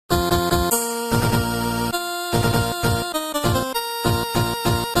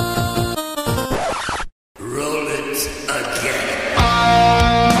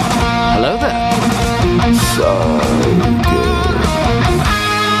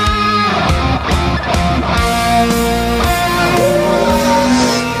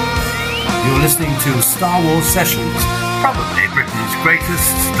to Star Wars Sessions, probably Britain's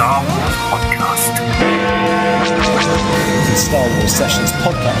greatest Star Wars podcast. The Star Wars Sessions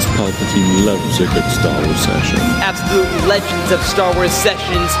podcast. Palpatine loves a good Star Wars session. Absolute legends of Star Wars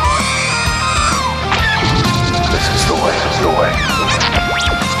Sessions. This is the way, this is the way.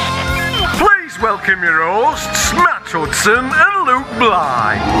 Please welcome your hosts, Matt Hudson and Luke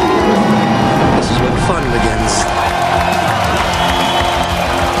Bly. This is when fun begins.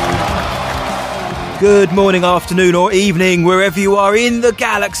 Good morning, afternoon or evening, wherever you are in the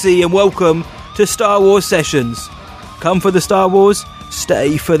galaxy, and welcome to Star Wars Sessions. Come for the Star Wars,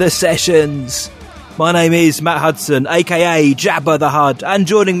 stay for the sessions. My name is Matt Hudson, aka Jabba the Hutt, and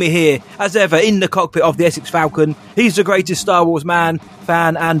joining me here, as ever, in the cockpit of the Essex Falcon, he's the greatest Star Wars man,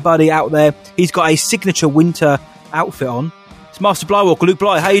 fan and buddy out there. He's got a signature winter outfit on. It's Master Blywalker, Luke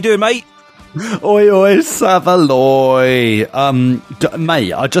Bly. How you doing, mate? Oi, oi, Savaloy.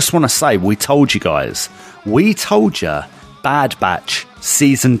 Mate, I just want to say, we told you guys. We told you Bad Batch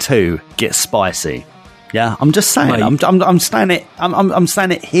Season 2 gets spicy. Yeah, I'm just saying. Mate. I'm saying it. I'm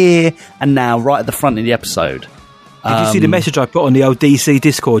saying it here and now, right at the front of the episode. Did you see the message I put on the old DC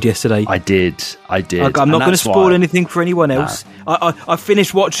Discord yesterday? I did. I'm not going to spoil anything for anyone else. I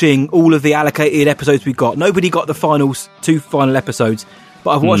finished watching all of the allocated episodes we got. Nobody got the two final episodes.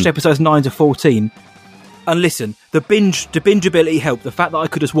 But I've watched episodes 9 to 14, and listen, the bingeability helped. The fact that I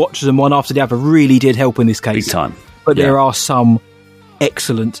could just watch them one after the other really did help in this case. Big time. But there are some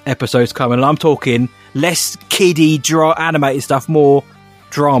excellent episodes coming, and I'm talking less kiddie animated stuff, more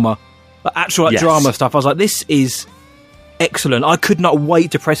drama, like actual drama stuff. I was like, this is excellent. I could not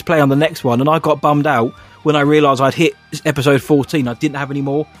wait to press play on the next one, and I got bummed out when I realised I'd hit episode 14. I didn't have any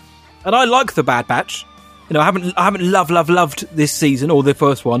more, and I like the Bad Batch. You know, I haven't loved this season or the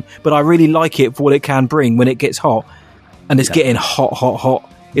first one, but I really like it for what it can bring when it gets hot, and it's getting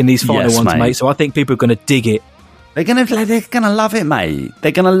hot in these final ones, mate. So I think people are going to dig it. They're gonna love it, mate.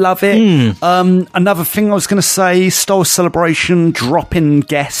 They're gonna love it. Another thing I was gonna say: Star Wars Celebration dropping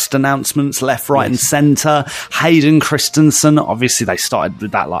guest announcements left, right, and centre. Hayden Christensen, obviously they started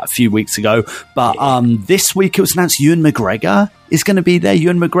with that like a few weeks ago, but this week it was announced Ewan McGregor is going to be there.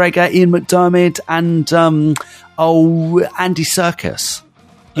 Ewan McGregor, Ian McDiarmid, and Andy Serkis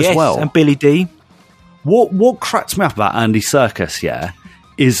as well, and Billy D. What cracks me up about Andy Serkis,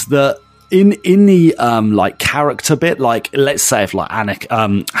 is that. In the like character bit, like let's say if like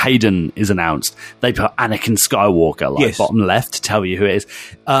Hayden is announced, they put Anakin Skywalker bottom left to tell you who it is.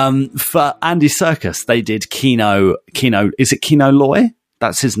 For Andy Serkis, they did Kino. Is it Kino Loy?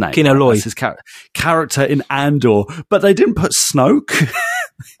 That's his name. Kino Loy. That's his character in Andor, but they didn't put Snoke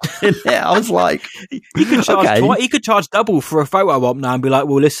in it. I was like, he could charge he could charge double for a photo op now and be like,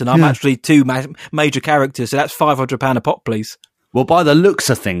 well, listen, I'm actually two major characters, so that's £500 a pop, please. Well, by the looks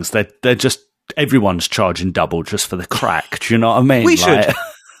of things, they're just everyone's charging double just for the crack. Do you know what I mean? We should.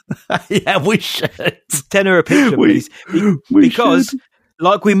 Yeah, we should. Tenner a picture, please. Because,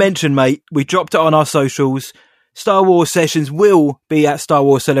 like we mentioned, mate, we dropped it on our socials. Star Wars Sessions will be at Star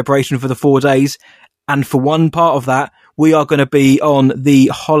Wars Celebration for the 4 days. And for one part of that, we are going to be on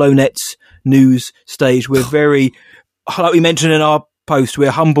the HoloNets news stage. We're very, like we mentioned in our post, we're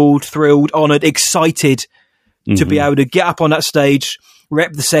humbled, thrilled, honoured, excited to be able to get up on that stage,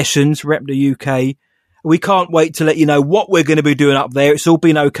 rep the sessions, rep the UK. We can't wait to let you know what we're going to be doing up there. It's all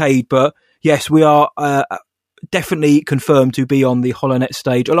been okayed, but yes, we are definitely confirmed to be on the HoloNet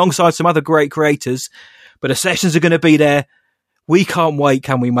stage alongside some other great creators. But the sessions are going to be there. We can't wait,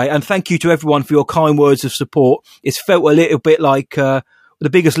 can we, mate? And thank you to everyone for your kind words of support. It's felt a little bit like the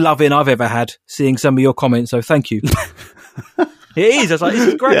biggest love-in I've ever had, seeing some of your comments, so thank you. It is. I was like, this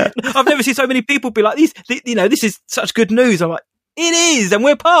is great. Yeah. I've never seen so many people be like, this is such good news. I'm like, it is, and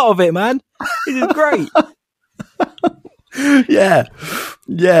we're part of it, man. This is great. Yeah.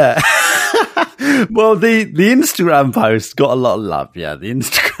 Well, the Instagram post got a lot of love. Yeah, the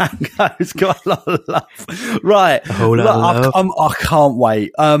Instagram post got a lot of love. Right. A whole lot of love. I can't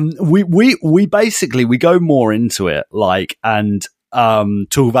wait. We basically, we go more into it, like, and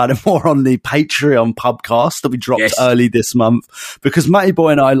talk about it more on the Patreon podcast that we dropped early this month, because Matty Boy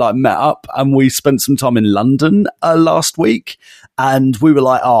and I like met up and we spent some time in London last week, and we were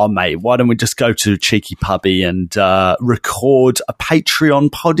like, oh mate, why don't we just go to Cheeky Pubby and record a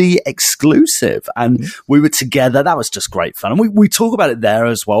Patreon poddy exclusive? And we were together. That was just great fun, and we talk about it there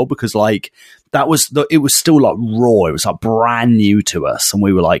as well, because like it was still like raw. It was like brand new to us, and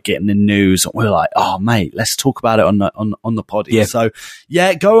we were like getting the news, and we were like, oh mate, let's talk about it on the poddy. Yeah. So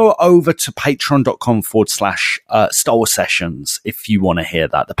yeah, go over to patreon.com/Star Wars Sessions if you want to hear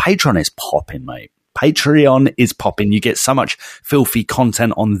that. The Patreon is popping, mate. Patreon is popping. You get so much filthy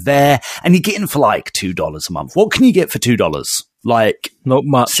content on there, and you're getting for like $2 a month. What can you get for $2? Like, not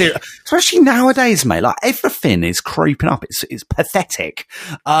much. Especially nowadays, mate. Like, everything is creeping up. It's pathetic.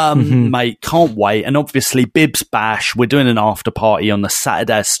 Mate, can't wait. And obviously, Bibs Bash, we're doing an after party on the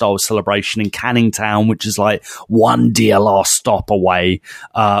Saturday Star Wars Celebration in Canning Town, which is like one DLR stop away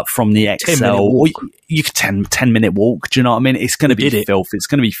from the XL. You can 10-minute walk. Do you know what I mean? It's going to be filth. It's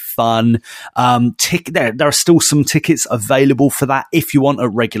going to be fun. There are still some tickets available for that if you want a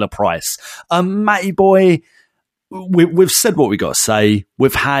regular price. Matty boy, we've said what we got to say.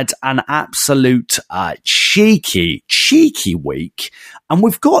 We've had an absolute cheeky week, and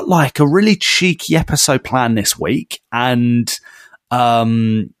we've got like a really cheeky episode planned this week. And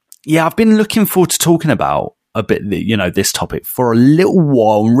I've been looking forward to talking about a bit, this topic for a little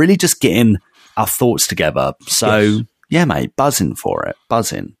while and really just getting our thoughts together. So yeah, mate, buzzing for it,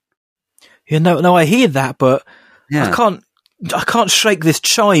 buzzing. Yeah, no, I hear that, but I can't shake this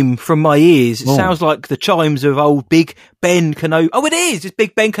chime from my ears. It sounds like the chimes of old Big Ben Kenobi. Oh, it is! It's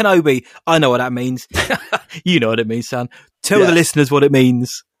Big Ben Kenobi. I know what that means. You know what it means, son. Tell the listeners what it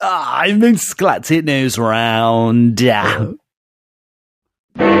means. It means Galactic News Round. Yeah.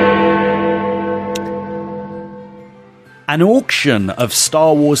 An auction of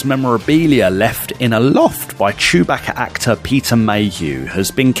Star Wars memorabilia left in a loft by Chewbacca actor Peter Mayhew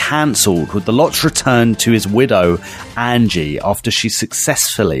has been cancelled, with the lots returned to his widow, Angie, after she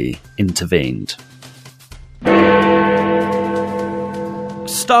successfully intervened.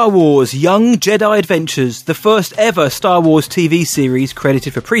 Star Wars Young Jedi Adventures, the first ever Star Wars TV series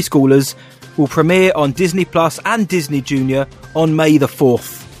credited for preschoolers, will premiere on Disney Plus and Disney Junior on May the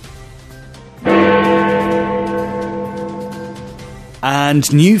 4th.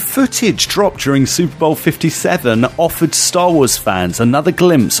 And new footage dropped during Super Bowl 57 offered Star Wars fans another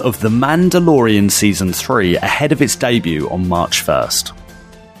glimpse of The Mandalorian Season 3 ahead of its debut on March 1st.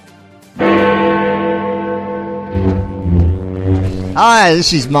 Hi,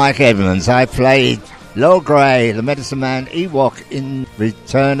 this is Mike Evans. I played Lil Grey, the Medicine Man Ewok in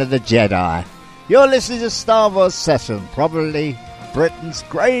Return of the Jedi. You're listening to Star Wars Session, probably Britain's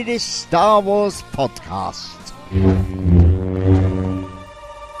greatest Star Wars podcast.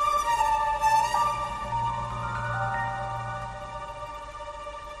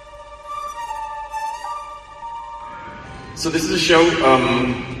 So this is a show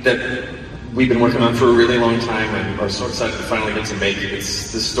that we've been working on for a really long time and are so excited to finally get to make it.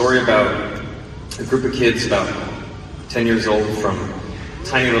 It's the story about a group of kids about 10 years old from a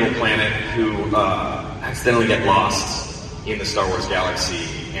tiny little planet who accidentally get lost in the Star Wars galaxy,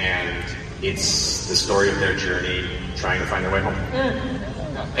 and it's the story of their journey trying to find their way home.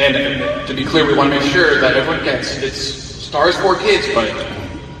 And to be clear, we want to make sure that everyone gets it's Star Wars for kids, but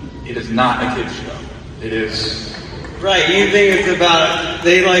it is not a kids show. It is... Right, you think it's about,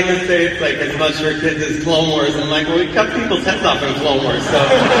 they like to say it's like as much for kids as Clone Wars. I'm like, well, we cut people's heads off in Clone Wars, so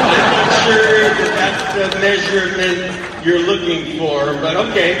I'm not sure that's the measurement you're looking for, but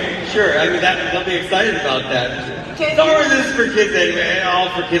okay, sure. I mean, they'll be excited about that. Star Wars is for kids anyway,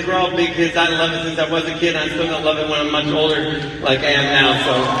 all for kids. We're all big kids. I love it since I was a kid, and I'm still gonna love it when I'm much older, like I am now,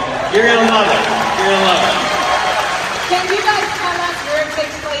 so you're gonna love it. You're gonna love it. Can you guys tell us where it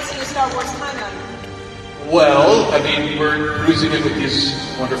takes place in the Star Wars timeline? Well, I mean, we're cruising it with these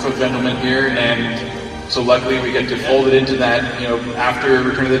wonderful gentlemen here, and so luckily we get to fold it into that, after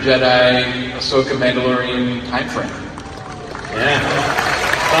Return of the Jedi, Ahsoka, Mandalorian time frame. Yeah.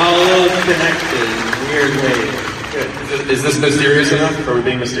 All those connected in weird ways. Good. Is this mysterious enough? Are we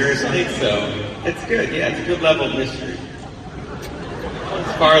being mysterious enough? I think so. It's good, yeah, it's a good level of mystery.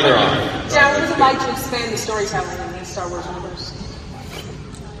 It's farther on. John, what would you like to expand the storytelling in the Star Wars universe?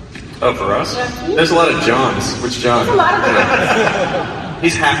 Oh, for us? There's a lot of Johns. Which John? There's a lot of Johns.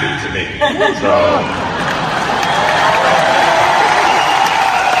 He's happy to me. So.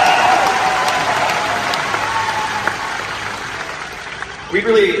 We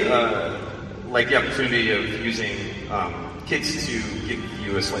really like the opportunity of using kids to give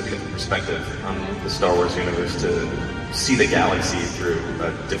you a slightly different perspective on the Star Wars universe, to see the galaxy through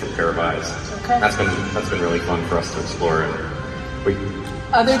a different pair of eyes. Okay. That's been really fun for us to explore. And we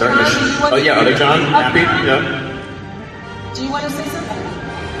Other John, Other John, happy? Yeah. Do you want to say something?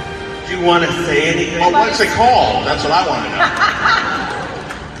 Do you want to say anything? Well, what's it called? That's what I want to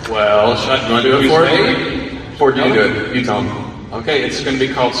know. Well, you want to do it for me? Or do you do it? You tell them. Okay, it's going to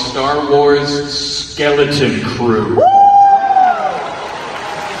be called Star Wars Skeleton Crew.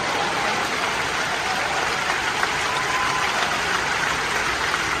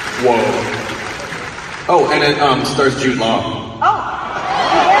 Whoa. Oh, and it stars Jude Law. Oh.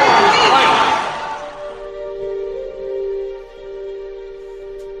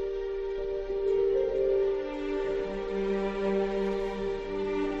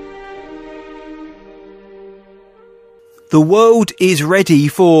 The world is ready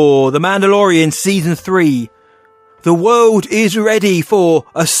for The Mandalorian Season 3. The world is ready for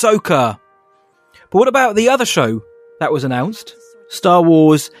Ahsoka. But what about the other show that was announced? Star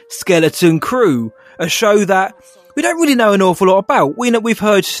Wars Skeleton Crew, a show that we don't really know an awful lot about. We've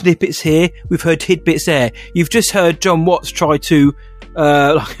heard snippets here, we've heard tidbits there. You've just heard John Watts try to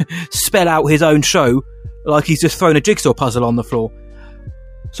spell out his own show like he's just thrown a jigsaw puzzle on the floor.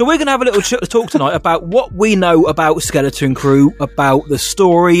 So we're going to have a little talk tonight about what we know about Skeleton Crew, about the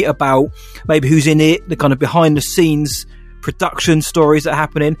story, about maybe who's in it, the kind of behind the scenes production stories that are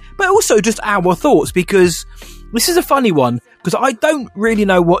happening, but also just our thoughts, because this is a funny one, because I don't really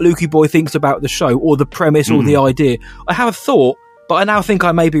know what Lukey Boy thinks about the show or the premise or the idea. I have a thought, but I now think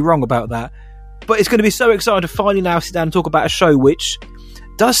I may be wrong about that. But it's going to be so exciting to finally now sit down and talk about a show which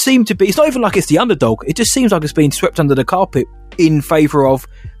does seem to be, it's not even like it's the underdog, it just seems like it's been swept under the carpet in favour of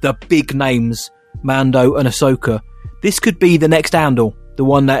the big names, Mando and Ahsoka. This could be the next Andor, the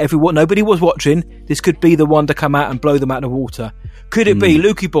one that nobody was watching. This could be the one to come out and blow them out of the water. Could it be,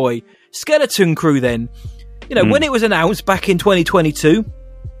 Lukey Boy, Skeleton Crew then? You know, when it was announced back in 2022,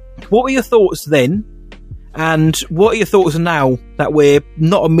 what were your thoughts then? And what are your thoughts now that we're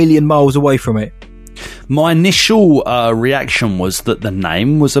not a million miles away from it? My initial reaction was that the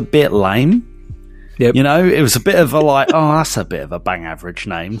name was a bit lame. Yep. You know, it was a bit of a like, oh, that's a bit of a bang average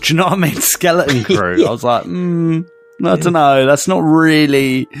name. Do you know what I mean? Skeleton Crew. Yeah. I was like, I don't know. It's not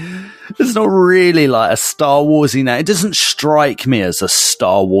really like a Star Warsy name. It doesn't strike me as a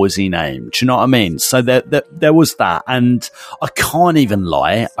Star Warsy name. Do you know what I mean? So there was that, and I can't even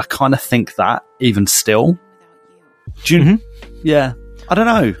lie. I kind of think that even still. Do you? Yeah, I don't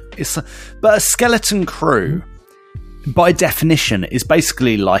know. But a Skeleton Crew, by definition, is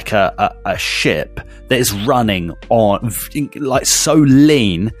basically like a ship that is running on, like, so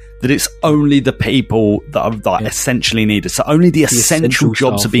lean that it's only the people that are essentially needed. So only the essential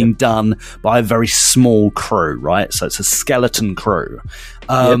jobs are being done by a very small crew, right? So it's a skeleton crew.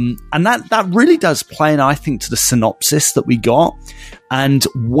 And that really does play in, I think, to the synopsis that we got. And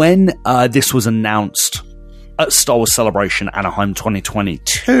when this was announced at Star Wars Celebration Anaheim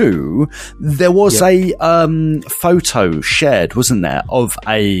 2022, there was a photo shared, wasn't there, of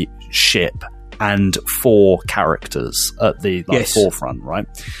a ship and 4 characters at the forefront, right?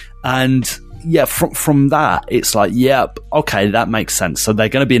 And from that, it's like, okay, that makes sense. So they're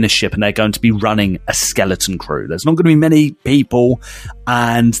going to be in a ship and they're going to be running a skeleton crew. There's not going to be many people,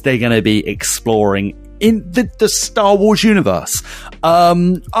 and they're going to be exploring in the Star Wars universe.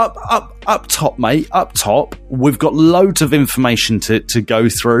 Up top, mate, up top, we've got loads of information to go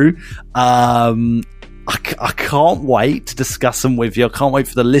through. I can't wait to discuss them with you. I can't wait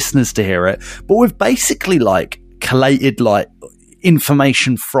for the listeners to hear it. But we've basically collated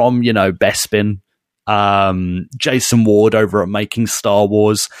information from, Bespin, Jason Ward over at Making Star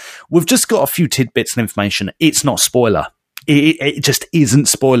Wars. We've just got a few tidbits and information. It's not spoiler. It just isn't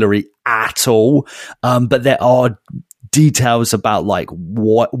spoilery at all. But there are details about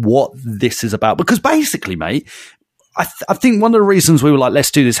what this is about, because basically, mate, I think one of the reasons we were like, let's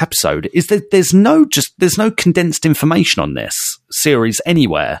do this episode, is that there's no condensed information on this series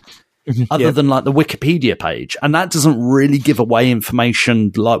anywhere other than the Wikipedia page, and that doesn't really give away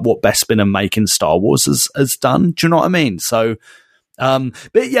information like what Bespin and Making Star Wars has done. Do you know what I mean? So,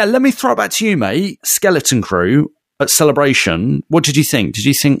 but yeah, let me throw it back to you, mate. Skeleton Crew at Celebration. What did you think? Did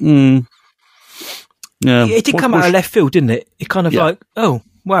you think? Yeah, it did come out of left field, didn't it? It kind of like, oh.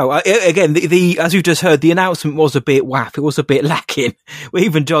 Wow. Again, the as you just heard, the announcement was a bit waff. It was a bit lacking. Well,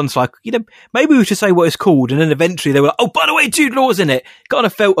 even John's like, maybe we should say what it's called. And then eventually they were like, oh, by the way, Jude Law's in it. Kind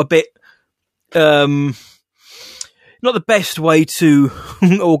of felt a bit, not the best way to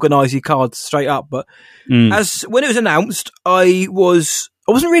organise your cards straight up. But as when it was announced, I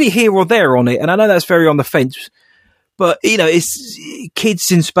wasn't really here or there on it. And I know that's very on the fence. But, it's kids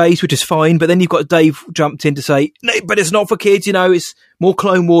in space, which is fine. But then you've got Dave jumped in to say, no, but it's not for kids. It's more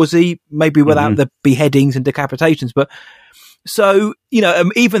Clone Wars-y, maybe without the beheadings and decapitations. But so,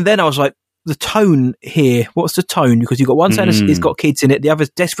 even then I was like, the tone here, what's the tone? Because you've got one saying it's got kids in it. The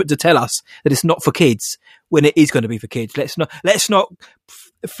other's desperate to tell us that it's not for kids when it is going to be for kids. Let's not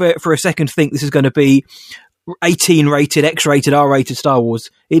for a second think this is going to be 18 rated, X-rated, R-rated Star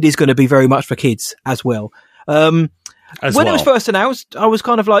Wars. It is going to be very much for kids as well. It was first announced, I was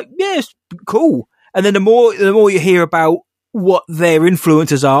kind of like, yeah, it's cool. And then the more you hear about what their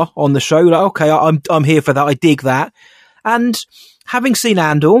influences are on the show, like, okay, I'm here for that. I dig that. And having seen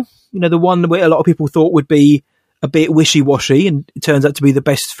Andor, the one where a lot of people thought would be a bit wishy-washy, and it turns out to be the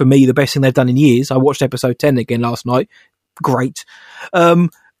best thing they've done in years. I watched episode 10 again last night. Great.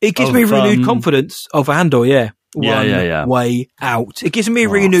 It gives me renewed confidence of Andor, yeah. way out. It gives me a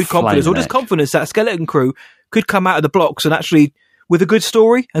renewed confidence, or just confidence that Skeleton Crew could come out of the blocks and actually, with a good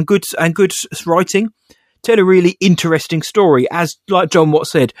story and good writing, tell a really interesting story, as like John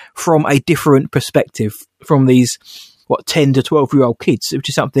Watts said, from a different perspective from these 10 to 12-year-old kids, which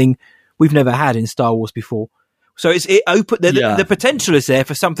is something we've never had in Star Wars before. So the potential is there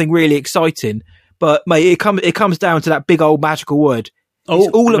for something really exciting, but mate, it comes down to that big old magical word.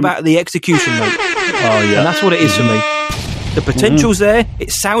 It's all about the execution, mate. Oh yeah, and that's what it is for me. The potential's there.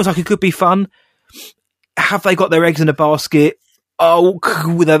 It sounds like it could be fun. Have they got their eggs in a basket? Oh,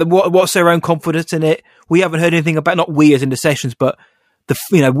 what's their own confidence in it? We haven't heard anything about, not we as in the sessions, but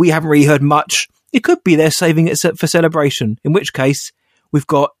we haven't really heard much. It could be they're saving it for Celebration, in which case we've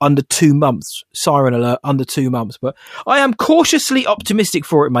got under 2 months. Siren alert, under 2 months. But I am cautiously optimistic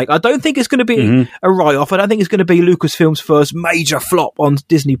for it, mate. I don't think it's going to be a write-off. I don't think it's going to be Lucasfilm's first major flop on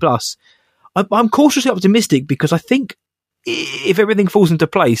Disney+. I'm cautiously optimistic because I think if everything falls into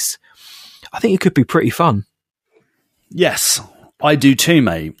place, I think it could be pretty fun. Yes, I do too,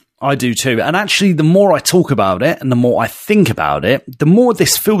 mate. I do too. And actually, the more I talk about it and the more I think about it, the more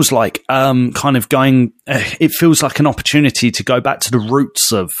this feels like it feels like an opportunity to go back to the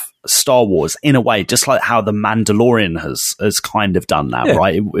roots of Star Wars in a way, just like how The Mandalorian has kind of done that,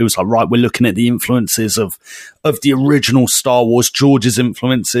 right? It was like, right, we're looking at the influences of the original Star Wars, George's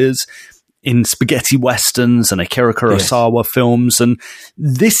influences in spaghetti westerns and Akira Kurosawa films. And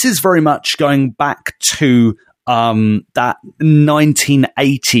this is very much going back to that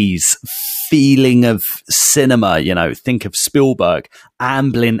 1980s feeling of cinema, think of Spielberg,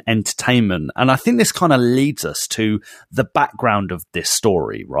 Amblin Entertainment. And I think this kind of leads us to the background of this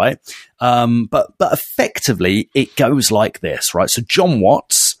story, right? But effectively it goes like this, right? So John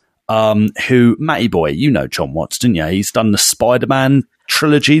Watts, who, Matty boy, you know John Watts, didn't you? He's done the Spider-Man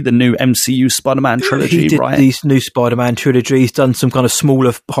trilogy, the new MCU Spider-Man trilogy, he did right? These new Spider-Man trilogy. He's done some kind of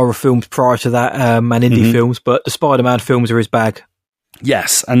smaller horror films prior to that, and indie films, but the Spider-Man films are his bag.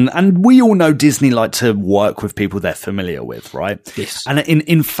 Yes, and we all know Disney like to work with people they're familiar with, right? Yes. And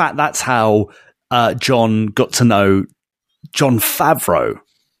in fact, that's how John got to know Jon Favreau,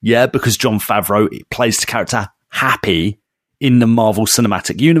 because Jon Favreau plays the character Happy in the Marvel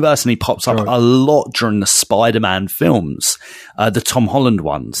Cinematic Universe, and he pops up a lot during the Spider-Man films, the Tom Holland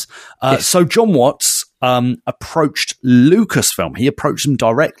ones. So John Watts approached Lucasfilm. He approached them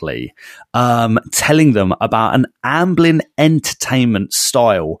directly, telling them about an Amblin Entertainment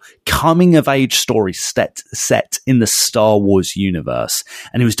style coming-of-age story set in the Star Wars universe.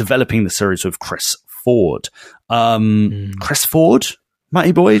 And he was developing the series with Chris Ford. Chris Ford,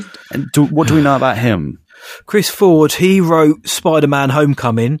 Matty boy, what do we know about him? Chris Ford, he wrote Spider-Man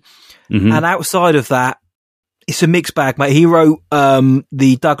Homecoming, and outside of that, it's a mixed bag, mate. He wrote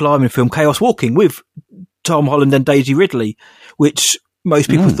the Doug Liman film Chaos Walking with Tom Holland and Daisy Ridley, which most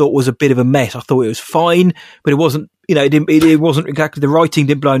people thought was a bit of a mess. I thought it was fine, but it wasn't. It wasn't exactly, the writing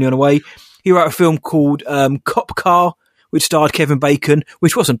didn't blow anyone away. He wrote a film called Cop Car, which starred Kevin Bacon,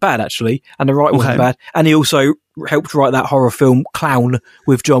 which wasn't bad actually, and the writing wasn't bad. And he also helped write that horror film Clown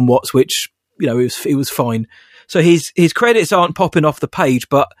with John Watts, which it was fine. So his credits aren't popping off the page,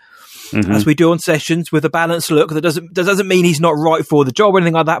 but as we do on sessions with a balanced look, that doesn't mean he's not right for the job or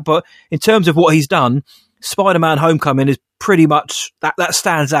anything like that. But in terms of what he's done, Spider-Man Homecoming is pretty much that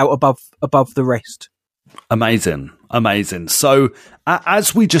stands out above the rest. Amazing. So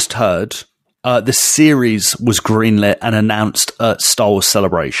as we just heard, the series was greenlit and announced at Star Wars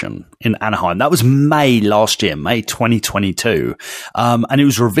Celebration in Anaheim. That was May last year, May 2022. And it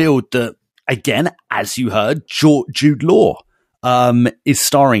was revealed that, again, as you heard, Jude Law is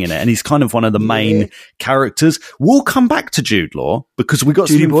starring in it, and he's kind of one of the main characters. We'll come back to Jude Law because we got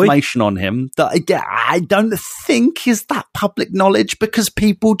some information on him that, again, I don't think is that public knowledge, because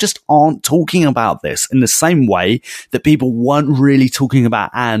people just aren't talking about this in the same way that people weren't really talking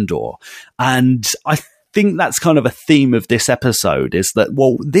about Andor. And I think that's kind of a theme of this episode, is that,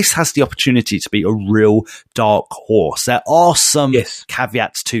 well, this has the opportunity to be a real dark horse. There are some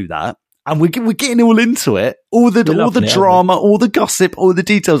caveats to that. And we're getting all into it, all the drama, all the gossip, all the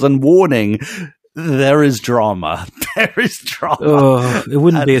details, and warning, there is drama. There is drama. Oh, it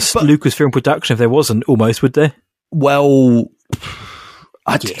wouldn't be a Lucasfilm production if there wasn't, almost, would there? Well,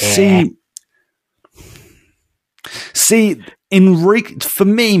 see, for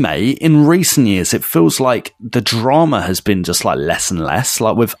me, mate, in recent years, it feels like the drama has been just like less and less.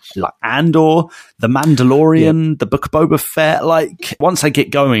 Like with Andor, The Mandalorian, The Book of Boba Fett. Like once they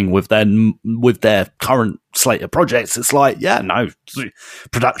get going with their current slate of projects, it's like,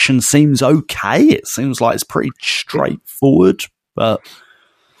 production seems okay. It seems like it's pretty straightforward, but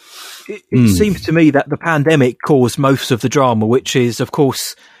it seems to me that the pandemic caused most of the drama, which is, of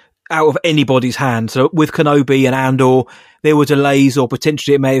course, out of anybody's hands. So with Kenobi and Andor, there were delays, or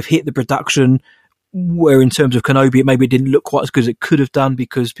potentially it may have hit the production, where in terms of Kenobi, it didn't look quite as good as it could have done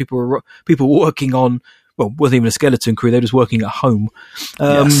because people were working on, well, it wasn't even a skeleton crew, they were just working at home.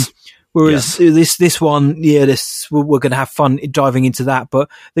 Whereas this one, we're going to have fun diving into that. But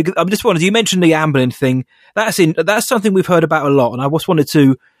I just wanted, you mentioned the Amblin thing. That's something we've heard about a lot, and I just wanted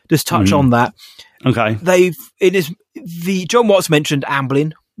to just touch on that. Okay. John Watts mentioned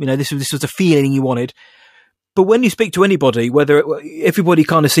Amblin. This was the feeling he wanted. But when you speak to anybody, everybody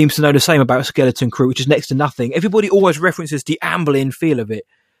kind of seems to know the same about Skeleton Crew, which is next to nothing. Everybody always references the Amblin feel of it.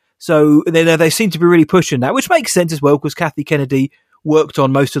 So they seem to be really pushing that, which makes sense as well, because Kathy Kennedy worked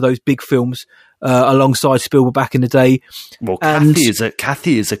on most of those big films alongside Spielberg back in the day. Well,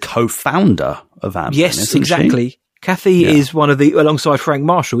 Kathy is a co-founder of Amblin. Yes, exactly. She? Kathy is one of alongside Frank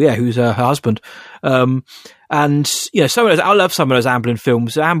Marshall, who's her husband. And I love some of those Amblin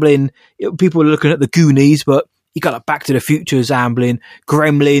films. Amblin, people are looking at the Goonies, but you got Back to the Future's Amblin,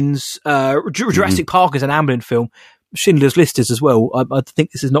 Gremlins, Jurassic Park is an Amblin film. Schindler's List is as well. I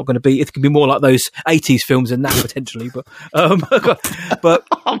think this is not going to be. It can be more like those 80s films than that potentially. But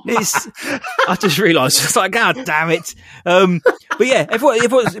I just realised it's like, God damn it. But yeah,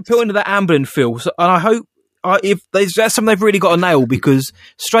 everyone's put into that Amblin feel, and I hope that's something they've really got to nail, because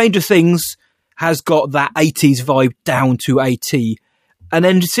Stranger Things has got that 80s vibe down to a T. And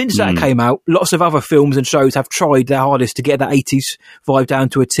then since that came out, lots of other films and shows have tried their hardest to get that 80s vibe down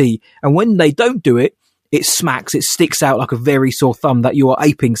to a T. And when they don't do it, it smacks, it sticks out like a very sore thumb that you are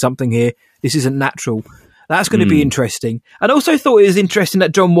aping something here. This isn't natural. That's going to be interesting. And I also thought it was interesting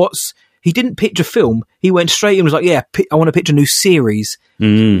that John Watts, he didn't pitch a film. He went straight and was like, I want to pitch a new series,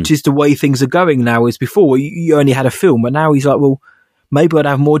 which is the way things are going now. Is before you only had a film, but now he's like, well, maybe I'd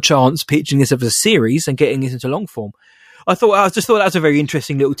have more chance pitching this as a series and getting this into long form. I just thought that was a very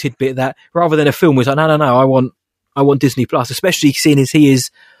interesting little tidbit, that rather than a film, was like, no, I want Disney Plus, especially seeing as he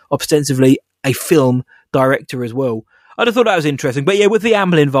is ostensibly a film director as well. I just thought that was interesting. But yeah, with the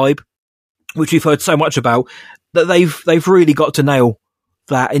Amblin vibe, which we've heard so much about, that they've really got to nail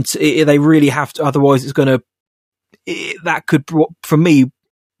that. They really have to, otherwise it's going to, that could, for me,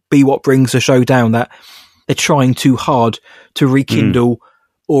 be what brings the show down, that they're trying too hard to rekindle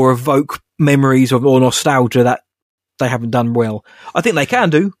or evoke memories or nostalgia that they haven't done well. I think they can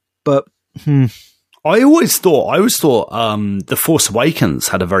do, but I always thought The Force Awakens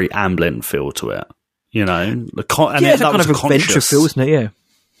had a very Amblin feel to it. It's a kind of adventure feel, isn't it?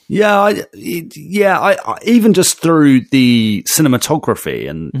 I even just through the cinematography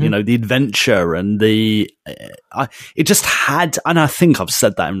and the adventure and it just had, and I think I've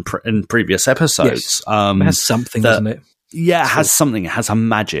said that in previous episodes. Yes. It has something, doesn't it? Yeah, it has something. It has a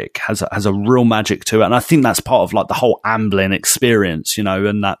magic, has a real magic to it, and I think that's part of like the whole Amblin experience, and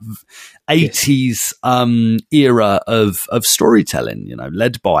that 80s era of storytelling,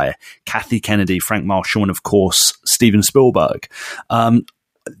 led by Kathy Kennedy, Frank Marshall, and of course Steven Spielberg. That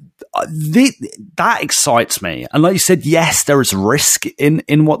excites me, and like you said, yes, there is risk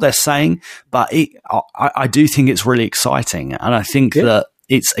in what they're saying, but I do think it's really exciting, and I think that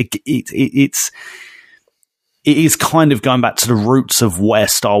it is kind of going back to the roots of where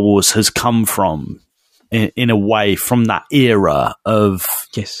Star Wars has come from, in a way, from that era of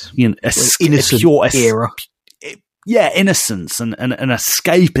innocent era. Innocence and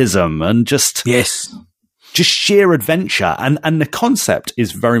escapism and just sheer adventure, and the concept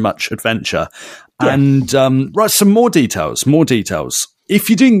is very much adventure. And some more details. If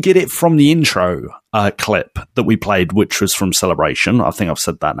you didn't get it from the intro clip that we played, which was from Celebration, I think I've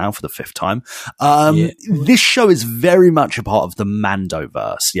said that now for the 5th time. This show is very much a part of the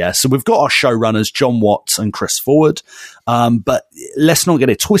Mandoverse. Yeah, so we've got our showrunners John Watts and Chris Forward, but let's not get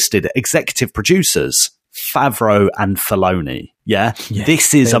it twisted. Executive producers Favreau and Filoni. Yeah,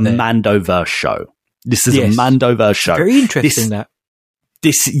 this is a Mandoverse show. This is a Mandoverse show. Very interesting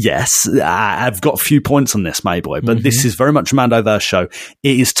I've got a few points on this, Mayboy, but this is very much a Mandoverse show.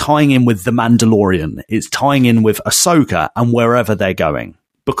 It is tying in with The Mandalorian. It's tying in with Ahsoka and wherever they're going.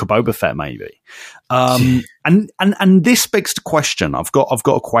 Book of Boba Fett, maybe. And this begs the question. I've got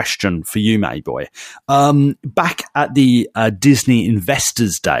a question for you, Mayboy. Back at the Disney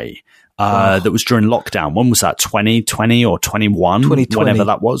Investors Day, that was during lockdown. When was that? 2020 or 21? 2020. Whenever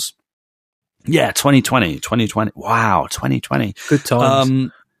that was. Yeah, 2020. Wow, 2020. Good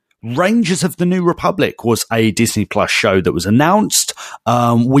times. Rangers of the New Republic was a Disney Plus show that was announced.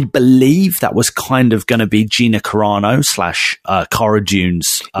 We believe that was kind of going to be Gina Carano / Cara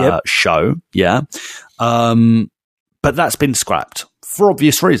Dune's show. Yeah. But that's been scrapped for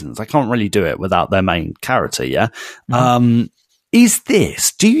obvious reasons. They can't really do it without their main character, yeah? Mm-hmm.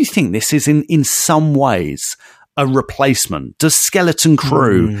 Do you think this is in some ways a replacement? Does Skeleton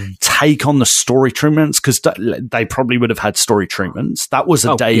Crew take on the story treatments? Because they probably would have had story treatments. That was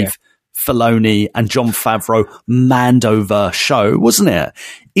a Dave Filoni and Jon Favreau Mandoverse show, wasn't it?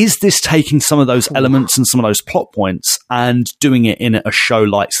 Is this taking some of those elements and some of those plot points and doing it in a show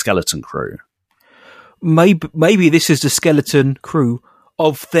like Skeleton Crew? Maybe this is the Skeleton Crew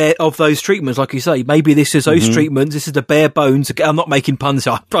of those treatments, like you say. Maybe this is those treatments. This is the bare bones. I'm not making puns.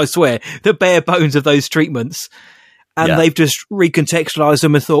 I swear, the bare bones of those treatments, and they've just recontextualized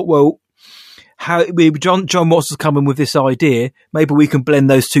them and thought, well, how John Watts has come in with this idea. Maybe we can blend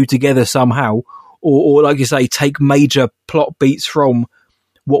those two together somehow, or like you say, take major plot beats from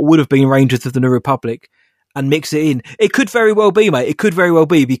what would have been Rangers of the New Republic and mix it in. It could very well be, mate. It could very well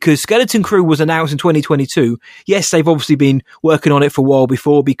be, because Skeleton Crew was announced in 2022. Yes, they've obviously been working on it for a while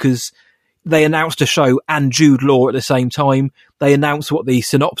before, because they announced a show and Jude Law at the same time. They announced what the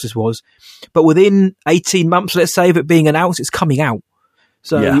synopsis was. But within 18 months, let's say, of it being announced, it's coming out.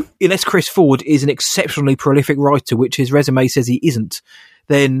 So unless Chris Ford is an exceptionally prolific writer, which his resume says he isn't,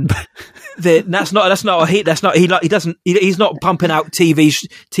 then that's not a hit. That's not he's not pumping out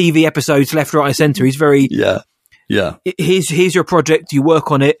TV episodes left, right, and centre. He's very Here's your project. You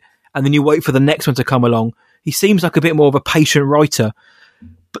work on it, and then you wait for the next one to come along. He seems like a bit more of a patient writer.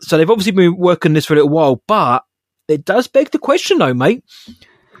 So they've obviously been working this for a little while, but it does beg the question, though, mate.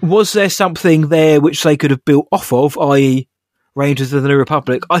 Was there something there which they could have built off of, i.e., Rangers of the New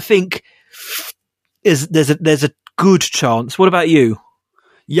Republic? I think there's a good chance. What about you?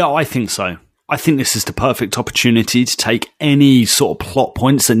 Yeah, I think so. I think this is the perfect opportunity to take any sort of plot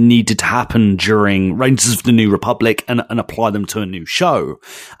points that needed to happen during Rangers of the New Republic and apply them to a new show.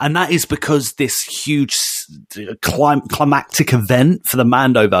 And that is because this huge climactic event for the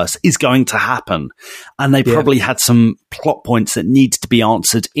Mandoverse is going to happen. And they probably had some plot points that needed to be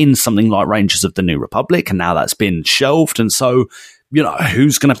answered in something like Rangers of the New Republic. And now that's been shelved. And so,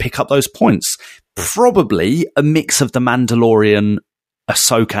 who's going to pick up those points? Probably a mix of The Mandalorian,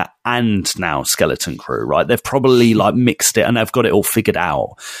 Ahsoka, and now Skeleton Crew, right? They've probably mixed it and they've got it all figured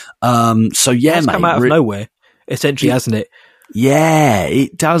out. So yeah, it's come out of nowhere, essentially, hasn't it? Yeah,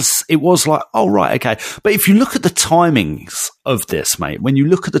 it does. It was like, oh, right, okay. But if you look at the timings of this, mate, when you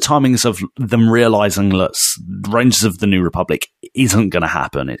look at the timings of them realizing that Rangers of the New Republic isn't going to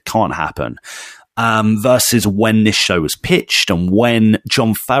happen, it can't happen, versus when this show was pitched and when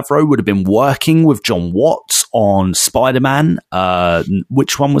Jon Favreau would have been working with John Watts on Spider-Man.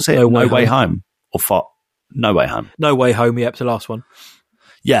 Which one was it? No Way Home. No Way Home. No Way Home, it's the last one.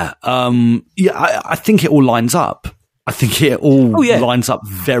 Yeah. I think it all lines up. I think it all lines up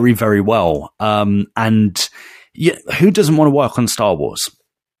very, very well. And who doesn't want to work on Star Wars?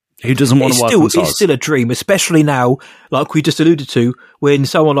 Who doesn't want to work on Star Wars? It's still a dream, especially now, like we just alluded to, when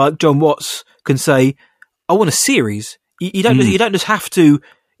someone like John Watts can say, I want a series. You don't just have to,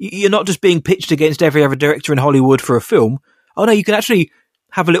 you're not just being pitched against every other director in Hollywood for a film. Oh no, you can actually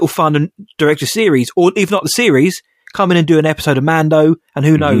have a little fun and direct a series, or if not the series, come in and do an episode of Mando, and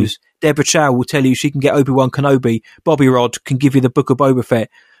who knows, Deborah Chow will tell you she can get Obi-Wan Kenobi, Bobby Rod can give you the Book of Boba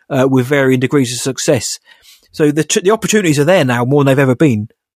Fett with varying degrees of success. So the opportunities are there now more than they've ever been.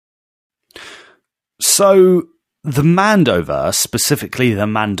 So the Mandoverse, specifically the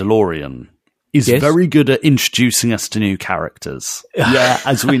Mandalorian, is very good at introducing us to new characters. Yeah,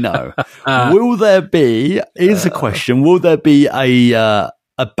 as we know. Will there be, here's a question, will there be a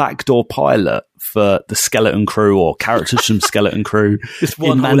backdoor pilot for the Skeleton Crew or characters from Skeleton Crew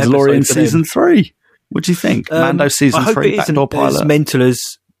in Mandalorian Season 3? What do you think? Mando Season 3 backdoor pilot? As mental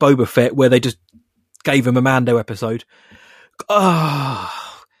as Boba Fett, where they just gave him a Mando episode.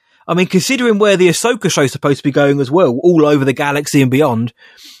 I mean, considering where the Ahsoka show is supposed to be going as well, all over the galaxy and beyond,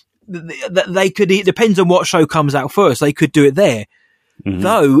 they could, it depends on what show comes out first, they could do it there.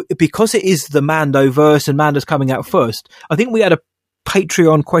 Though, because it is the Mandoverse and Mando's coming out first, I think we had a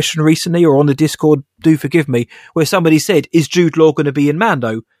Patreon question recently, or on the Discord, do forgive me, where somebody said, is Jude Law going to be in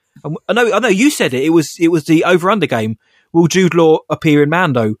Mando? And I know you said it was the over-under game. Will Jude Law appear in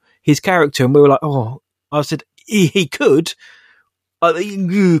Mando, his character? And we were like, I said, he could.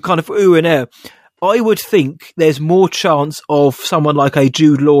 Kind of ooh and air. I would think there's more chance of someone like a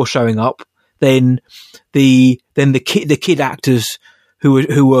Jude Law showing up than the kid actors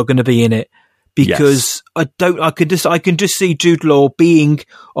who are going to be in it, because I can just see Jude Law being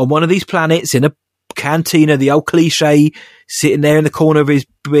on one of these planets in a cantina, the old cliche, sitting there in the corner of his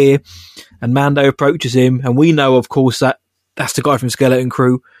beer, and Mando approaches him, and we know, of course, that that's the guy from Skeleton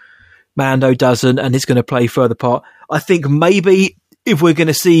Crew. Mando doesn't, and he's going to play further part. I think maybe if we're going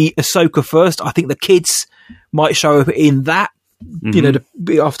to see Ahsoka first, I think the kids might show up in that. You know,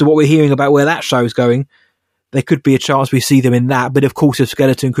 after what we're hearing about where that show's going, there could be a chance we see them in that. But of course, if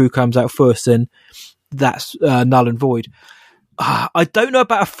Skeleton Crew comes out first, then that's null and void. I don't know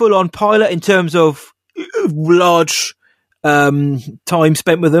about a full-on pilot in terms of large time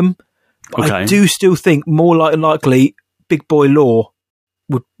spent with them. But I do still think more likely Big Boy Law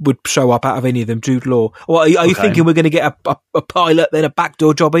would show up out of any of them, Jude Law. Or are you thinking we're going to get a pilot, then a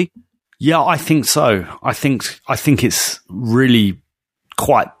backdoor jobby? Yeah, I think so. I think it's really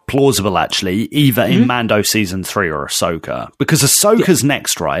quite plausible, actually, either in Mando season 3 or Ahsoka, because Ahsoka's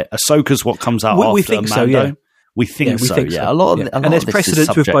next, right? Ahsoka's what comes out after we think Mando. So, yeah. We think so. A lot of and there's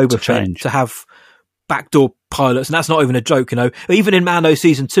precedence with Boba Fett to have backdoor pilots, and that's not even a joke. You know, even in Mando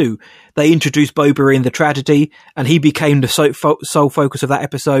season 2, they introduced Boba in the tragedy, and he became the sole focus of that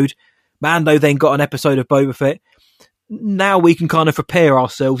episode. Mando then got an episode of Boba Fett. Now we can kind of prepare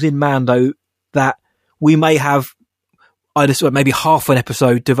ourselves in Mando that we may have maybe half an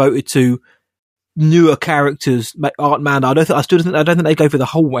episode devoted to newer characters. Art Mando. I don't think they go for the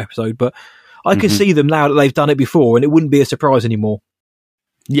whole episode, but I can see them now that they've done it before, and it wouldn't be a surprise anymore.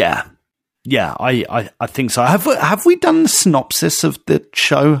 Yeah, I think so. Have we done the synopsis of the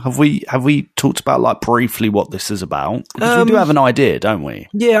show? Have we talked about like briefly what this is about? Because we do have an idea, don't we?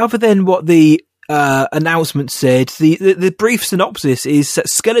 Yeah. Other than what the announcement said, the brief synopsis is that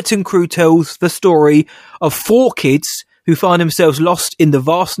Skeleton Crew tells the story of 4 kids who find themselves lost in the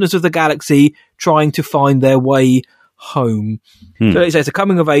vastness of the galaxy, trying to find their way home. So it's a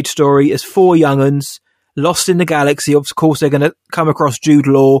coming of age story as 4 young'uns lost in the galaxy. Of course, they're going to come across Jude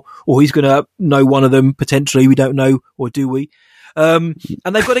Law, or he's going to know one of them potentially. We don't know, or do we? And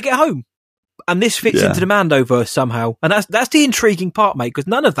they've got to get home. And this fits into the Mandoverse somehow, and that's the intriguing part, mate. Because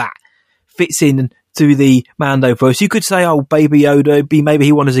none of that fits in to the Mandoverse. You could say, "Oh, Baby Yoda, maybe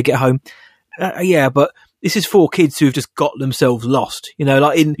he wanted to get home." But this is 4 kids who have just got themselves lost. You know,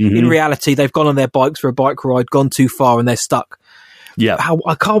 like in reality, they've gone on their bikes for a bike ride, gone too far, and they're stuck. Yeah,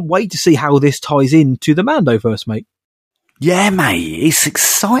 I can't wait to see how this ties in to the Mandoverse, mate. Yeah, mate, it's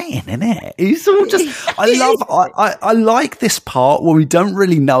exciting, isn't it? It's all just I like this part where we don't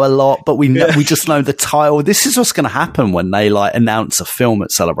really know a lot, but we just know the title. This is what's going to happen when they like announce a film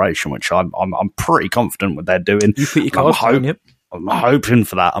at Celebration, which I'm pretty confident what they're doing. You put your cards down, yep. I'm hoping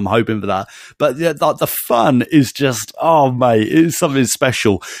for that. But the fun is just, oh, mate, it's something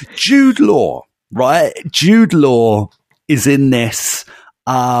special. Jude Law, right? Jude Law is in this.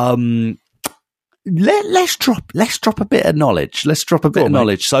 Let's drop a bit of knowledge.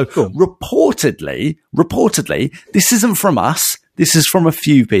 So reportedly, this isn't from us. This is from a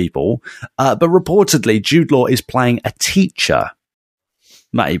few people. But reportedly, Jude Law is playing a teacher.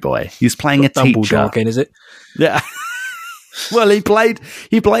 Matty boy, he's playing a teacher. Dumbledore again, is it? Yeah. Well, he played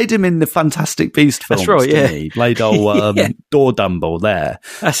him in the Fantastic Beast films. That's right, yeah. He played old Door Dumble there.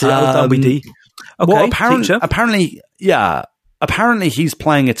 That's it, old Dumbledore. Okay, well, apparently he's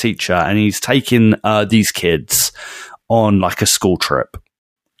playing a teacher, and he's taking these kids on like a school trip,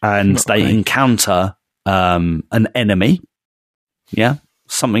 and they encounter an enemy. Yeah,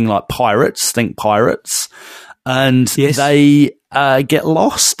 something like pirates. Think pirates. And they get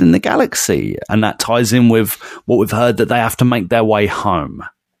lost in the galaxy, and that ties in with what we've heard, that they have to make their way home.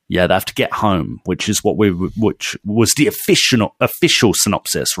 Yeah, they have to get home, which is which was the official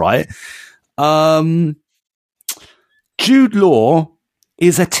synopsis, right? Jude Law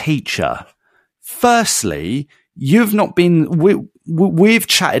is a teacher. Firstly, you've not been. We've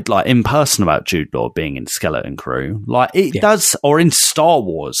chatted like in person about Jude Law being in Skeleton Crew, like it does, or in Star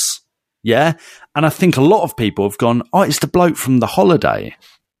Wars. Yeah. And I think a lot of people have gone, oh, it's the bloke from The Holiday.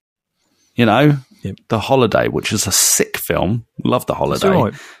 You know, The Holiday, which is a sick film. Love The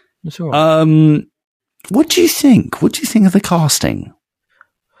Holiday. That's all right. What do you think? What do you think of the casting?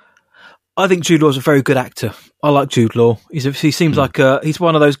 I think Jude Law's a very good actor. I like Jude Law. He seems like he's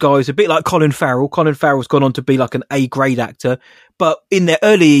one of those guys, a bit like Colin Farrell. Colin Farrell's gone on to be like an A-grade actor. But in their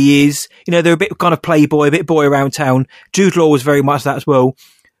earlier years, you know, they're a bit kind of playboy, a bit boy around town. Jude Law was very much that as well.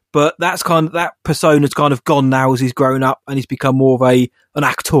 But that persona's kind of gone now as he's grown up and he's become more of an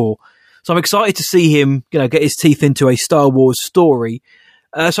actor. So I'm excited to see him, you know, get his teeth into a Star Wars story.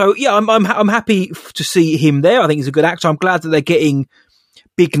 I'm happy to see him there. I think he's a good actor. I'm glad that they're getting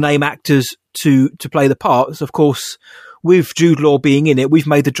big name actors to play the parts. Of course, with Jude Law being in it, we've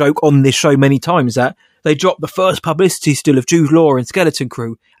made the joke on this show many times that they dropped the first publicity still of Jude Law in Skeleton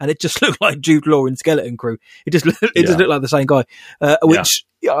Crew, and it just looked like Jude Law in Skeleton Crew. It just looked like the same guy, which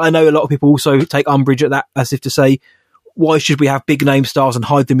I know a lot of people also take umbrage at that, as if to say, why should we have big name stars and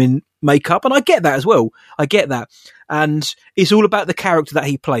hide them in makeup? And I get that as well. I get that. And it's all about the character that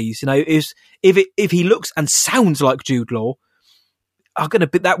he plays. You know, if he looks and sounds like Jude Law, I'm going to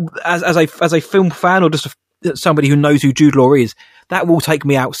be that as a film fan or just somebody who knows who Jude Law is, that will take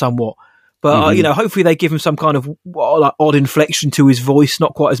me out somewhat. But, you know, hopefully they give him some kind of odd inflection to his voice,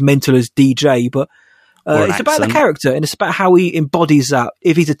 not quite as mental as DJ, but it's about the character and it's about how he embodies that.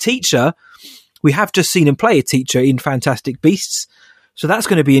 If he's a teacher, we have just seen him play a teacher in Fantastic Beasts. So that's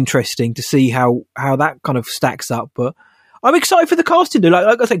going to be interesting to see how that kind of stacks up. But I'm excited for the casting.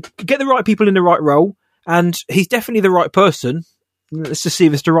 Like I said, get the right people in the right role. And he's definitely the right person. Let's just see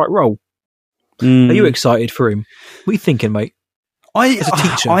if it's the right role. Are you excited for him? What are you thinking, mate? As a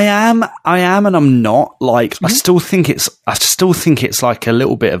teacher? I am, and I'm not. Like, I still think it's like a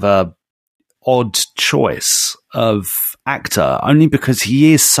little bit of a odd choice of actor, only because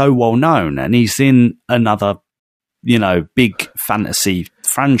he is so well known and he's in another, you know, big fantasy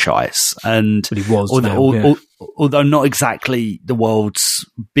franchise. And but he was, although not exactly the world's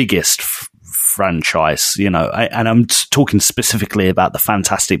biggest franchise, you know, and I'm talking specifically about the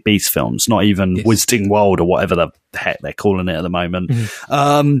Fantastic Beasts films, not even Wizarding World or whatever the heck they're calling it at the moment.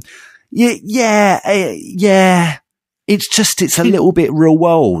 Yeah. It's a little bit real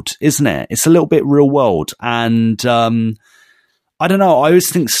world, isn't it? It's a little bit real world, and I don't know. I always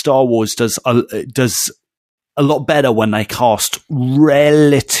think Star Wars does a lot better when they cast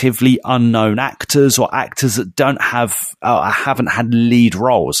relatively unknown actors or actors that haven't had lead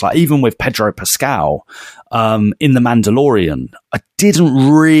roles. Like even with Pedro Pascal in The Mandalorian, I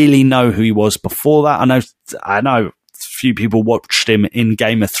didn't really know who he was before that. I know a few people watched him in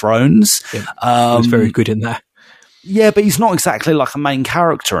Game of Thrones. Yeah, he was very good in that. Yeah, but he's not exactly like a main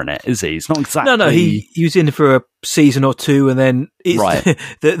character in it, is he? He's not exactly. No, he was in for a season or two, and then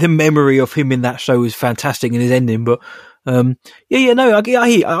the memory of him in that show was fantastic in his ending. But I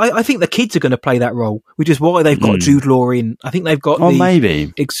think the kids are going to play that role, which is why they've got Jude Law in. I think they've got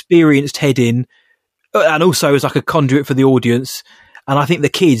the experienced head in, and also as like a conduit for the audience. And I think the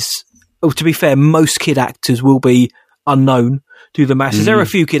kids, to be fair, most kid actors will be unknown to the masses. There are a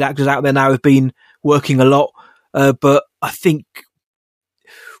few kid actors out there now who've been working a lot. But I think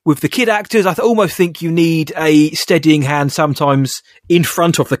with the kid actors, I almost think you need a steadying hand sometimes in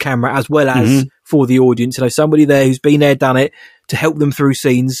front of the camera as well as for the audience. You know, somebody there who's been there, done it to help them through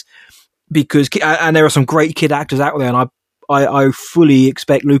scenes. And there are some great kid actors out there, and I fully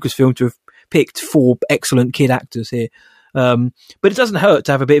expect Lucasfilm to have picked 4 excellent kid actors here. But it doesn't hurt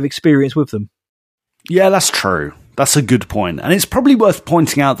to have a bit of experience with them. Yeah, that's true. That's a good point. And it's probably worth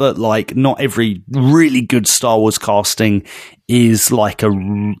pointing out that, like, not every really good Star Wars casting is like a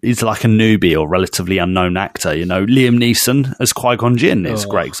newbie or relatively unknown actor. You know, Liam Neeson as Qui-Gon Jinn is a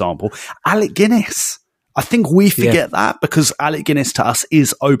great example. Alec Guinness. I think we forget that because Alec Guinness to us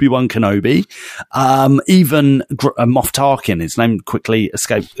is Obi-Wan Kenobi. Even Moff Tarkin, his name quickly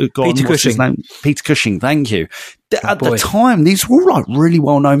escaped. Peter Cushing. Peter Cushing, thank you. At the time, these were all like really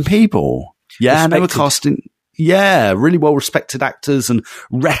well-known people. Yeah, and they were casting... Yeah, really well-respected actors and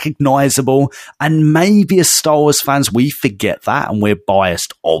recognisable. And maybe as Star Wars fans, we forget that and we're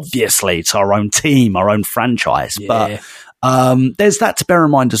biased, obviously, to our own team, our own franchise. Yeah. But there's that to bear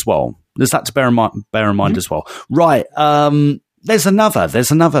in mind as well. As well. Right. There's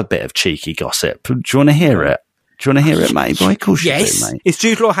another bit of cheeky gossip. Do you want to hear it? Mate? Boy, of course you do, mate. Is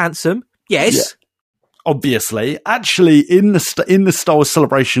Jude Law handsome? Yes. Yeah. Obviously, actually, in the Star Wars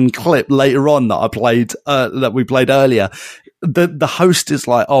Celebration clip later on that we played earlier, the host is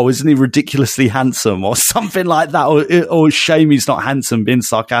like, "Oh, isn't he ridiculously handsome?" or something like that, or "Shame he's not handsome," being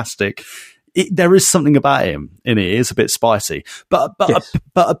sarcastic. There is something about him in it. It is a bit spicy, but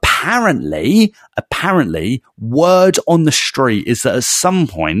apparently, word on the street is that at some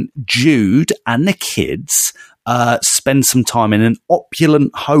point, Jude and the kids spend some time in an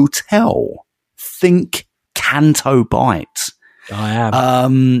opulent hotel. Think Canto Bight. I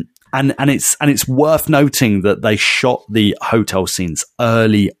am. And it's worth noting that they shot the hotel scenes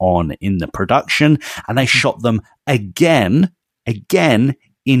early on in the production, and they shot them again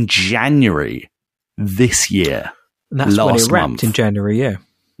in January this year. And that's when it wrapped in January, yeah.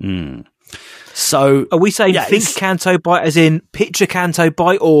 So are we saying think Canto Bight as in picture Canto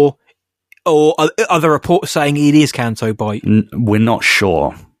Bight, or are there reports saying it is Canto Bight? We're not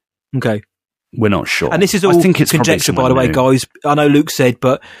sure. Okay. We're not sure. And this is all conjecture, by the way, guys. I know Luke said,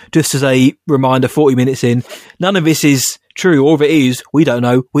 but just as a reminder, 40 minutes in, none of this is true, or if it is, we don't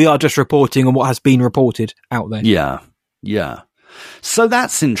know. We are just reporting on what has been reported out there. Yeah. So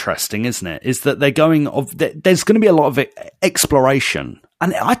that's interesting, isn't it? Is that there's going to be a lot of exploration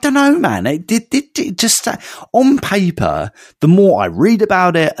And I don't know, man. It just on paper, the more I read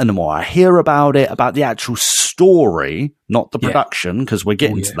about it and the more I hear about it, about the actual story, not the production, because we're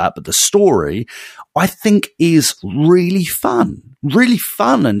getting to that, but the story, I think is really fun. Really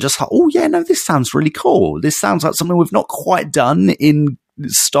fun, and just like, oh yeah, no, this sounds really cool. This sounds like something we've not quite done in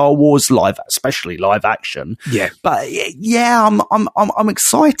Star Wars live, especially live action. Yeah, but yeah, I'm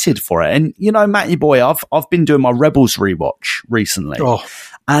excited for it. And you know, Matty boy, I've been doing my Rebels rewatch recently,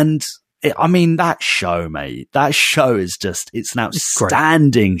 and I mean that show, mate. That show is it's an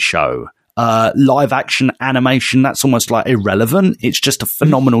outstanding show. Live action animation, that's almost like irrelevant. It's just a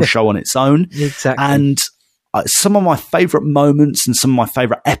phenomenal show on its own. Exactly. And some of my favorite moments and some of my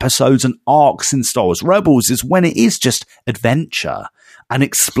favorite episodes and arcs in Star Wars Rebels is when it is just adventure and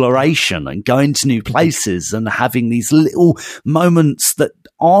exploration and going to new places and having these little moments that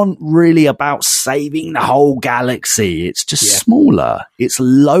aren't really about saving the whole galaxy. It's just smaller. It's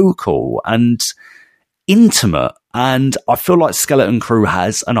local and intimate. And I feel like Skeleton Crew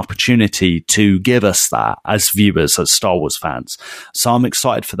has an opportunity to give us that as viewers, as Star Wars fans. So I'm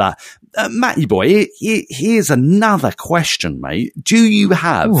excited for that. Matty boy, here's another question, mate. Do you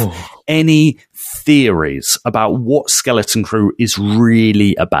have any theories about what Skeleton Crew is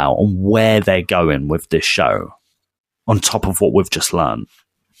really about and where they're going with this show on top of what we've just learned?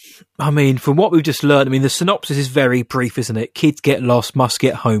 I mean, from what we've just learned, I mean, the synopsis is very brief, isn't it? Kids get lost, must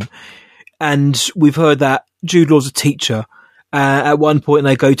get home. And we've heard that Jude Law's a teacher. At one point,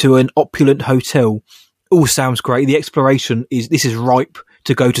 they go to an opulent hotel. All sounds great. The exploration this is ripe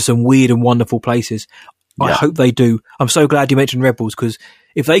to go to some weird and wonderful places. Yeah. I hope they do. I'm so glad you mentioned Rebels, because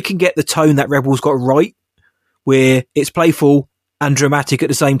if they can get the tone that Rebels got right, where it's playful and dramatic at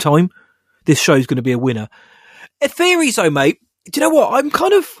the same time, this show's going to be a winner. Theories, though, mate. Do you know what?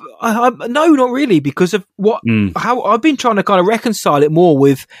 No, not really, because of how I've been trying to kind of reconcile it more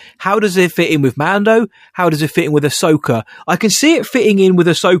with how does it fit in with Mando? How does it fit in with Ahsoka? I can see it fitting in with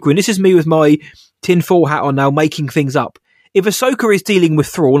Ahsoka, and this is me with my tinfoil hat on now, making things up. If Ahsoka is dealing with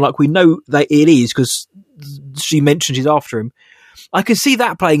Thrawn, like we know that it is, because she mentioned she's after him, I can see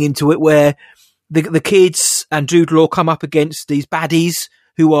that playing into it, where the kids and Jude Law come up against these baddies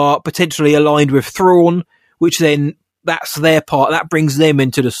who are potentially aligned with Thrawn, which then that's their part. That brings them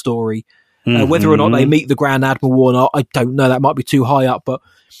into the story. Whether or not they meet the Grand Admiral or not, I don't know. That might be too high up. But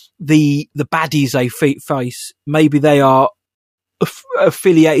the baddies they face, maybe they are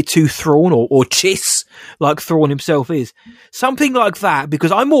affiliated to Thrawn or Chiss, like Thrawn himself is. Something like that,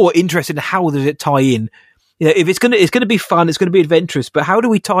 because I'm more interested in how does it tie in. You know, if it's gonna be fun, it's gonna be adventurous. But how do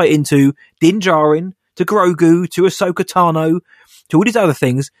we tie it into Din Djarin, to Grogu, to Ahsoka Tano, to all these other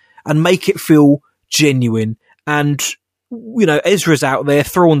things, and make it feel genuine? And, you know, Ezra's out there,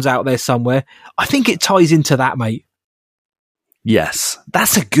 Thrawn's out there somewhere. I think it ties into that, mate. Yes,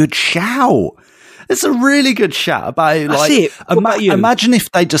 that's a good shout. It's a really good shout about it. That's it. Imagine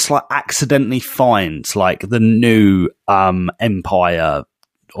if they just like accidentally find like the new Empire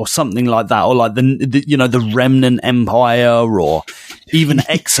or something like that, or like the Remnant Empire, or even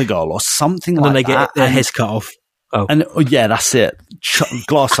Exegol or something like that. And then they get their heads cut off. Oh. And yeah, that's it.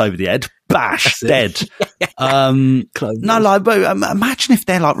 Glass over the head, bash, dead. No, like, but imagine if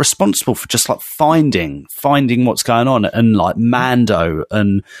they're like responsible for just like finding what's going on, and like Mando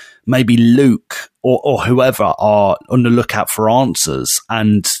and maybe Luke or whoever are on the lookout for answers,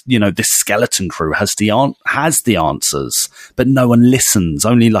 and you know this Skeleton Crew has the answers, but no one listens.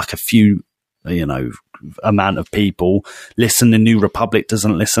 Only like a few, you know, amount of people listen. The New Republic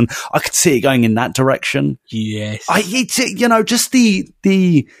doesn't listen. I could see it going in that direction. Yes, you know, just the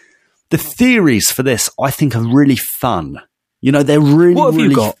theories for this I think are really fun. You know, they're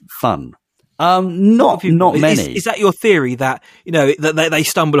really fun. Not many. Is that your theory, that you know that they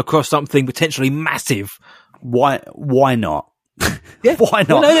stumble across something potentially massive? Why not? Yeah, why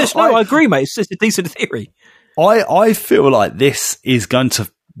not? No, I agree, mate. It's just a decent theory. I feel like this is going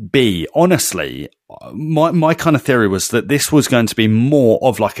to be, honestly, my kind of theory was that this was going to be more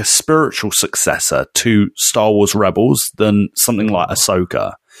of like a spiritual successor to Star Wars Rebels than something like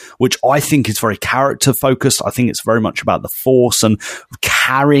Ahsoka, which I think is very character focused. I think it's very much about the Force and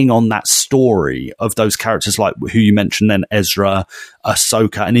carrying on that story of those characters like who you mentioned then, Ezra,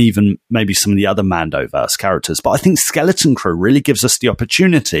 Ahsoka, and even maybe some of the other Mandoverse characters. But I think Skeleton Crew really gives us the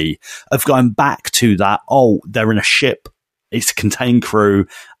opportunity of going back to that, they're in a ship, it's a contained crew,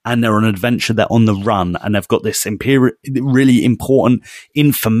 and they're on an adventure, they're on the run, and they've got this really important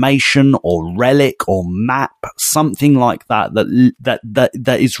information or relic or map, something like that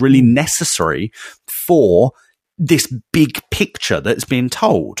is really necessary for this big picture that's being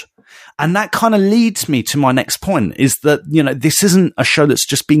told. And that kind of leads me to my next point, is that, you know, this isn't a show that's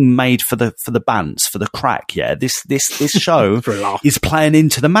just being made for the bants, for the crack. Yeah. This show is playing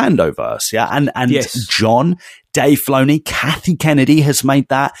into the Mandoverse. Yeah. And yes. John, Dave Filoni, Kathy Kennedy has made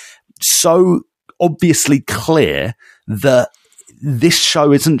that so obviously clear that this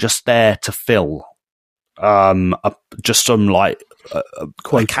show isn't just there to fill just some like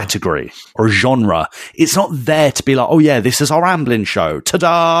a category or a genre. It's not there to be like, oh yeah, this is our Amblin show.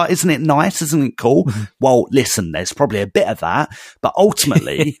 Ta-da! Isn't it nice? Isn't it cool? Well, listen, there's probably a bit of that, but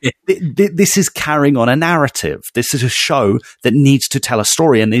ultimately, this is carrying on a narrative. This is a show that needs to tell a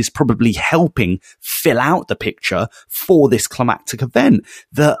story and is probably helping fill out the picture for this climactic event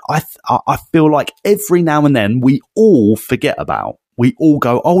that I feel like every now and then we all forget about. We all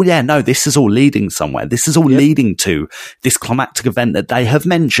go, oh yeah, no, this is all leading somewhere. This is all leading to this climactic event that they have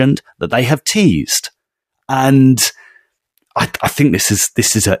mentioned, that they have teased. And I think this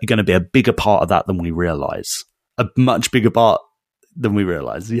is going to be a bigger part of that than we realize. A much bigger part than we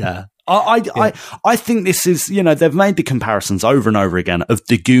realize. Yeah. I think this is, you know, they've made the comparisons over and over again of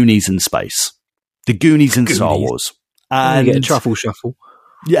the Goonies in space, the Goonies in Star Wars. And you get a truffle shuffle.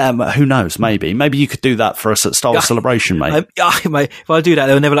 Yeah, who knows? Maybe you could do that for us at Star Wars Celebration, mate. Mate, if I do that,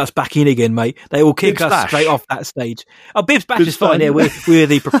 they'll never let us back in again, mate. They will kick us straight off that stage. Oh, Bibs Bash is fine. Yeah, we're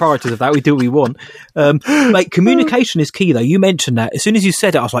the proprietors of that. We do what we want. Mate, communication is key, though. You mentioned that. As soon as you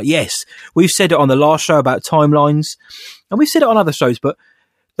said it, I was like, yes. We've said it on the last show about timelines, and we've said it on other shows, but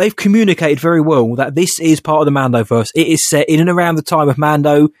they've communicated very well that this is part of the Mandoverse. It is set in and around the time of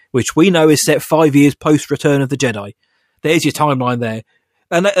Mando, which we know is set 5 years post Return of the Jedi. There's your timeline there.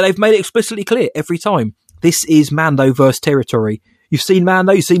 And they've made it explicitly clear every time. This is Mandoverse territory. You've seen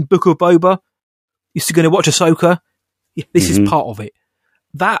Mando, you've seen Book of Boba, you're still going to watch Ahsoka. This is part of it.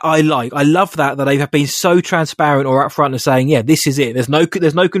 That I like. I love that they have been so transparent or upfront and saying, yeah, this is it. There's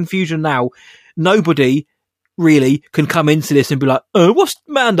no confusion now. Nobody really can come into this and be like, oh, what's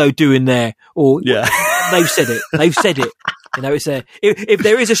Mando doing there? Or they've said it. They've said it. You know, it's if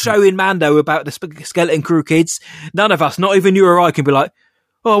there is a show in Mando about the Skeleton Crew kids, none of us, not even you or I, can be like,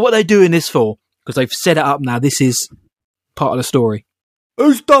 oh, what are they doing this for? Because they've set it up now. This is part of the story.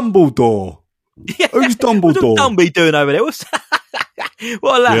 Who's Dumbledore? Yeah, who's Dumbledore? What's Dumby doing over there?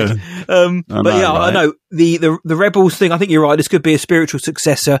 What a lad. Yeah. I know. The Rebels thing, I think you're right. This could be a spiritual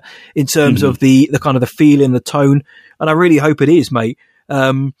successor in terms of the kind of the feeling, the tone. And I really hope it is, mate.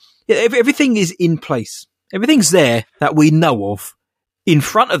 Everything is in place. Everything's there that we know of in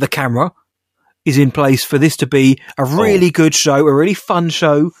front of the camera. Is in place for this to be a really good show, a really fun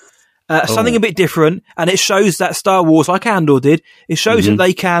show, something a bit different. And it shows that Star Wars, like Andor did, it shows that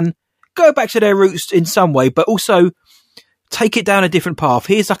they can go back to their roots in some way, but also take it down a different path.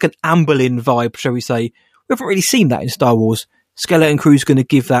 Here's like an Amberlin vibe, shall we say. We haven't really seen that in Star Wars. Skeleton Crew's going to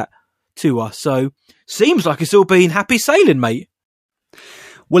give that to us. So seems like it's all been happy sailing, mate.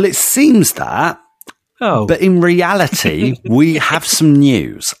 Well, it seems that. Oh. But in reality, we have some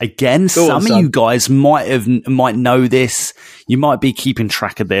news. Again, some of you guys might know this. You might be keeping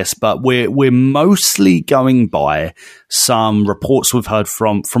track of this, but we're mostly going by some reports we've heard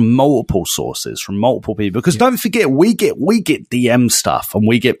from multiple sources, from multiple people. Because don't forget, we get DM stuff and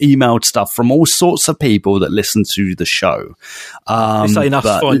we get emailed stuff from all sorts of people that listen to the show. This ain't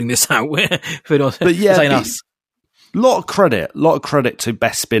us finding this out. But yeah, this ain't us. Lot of credit to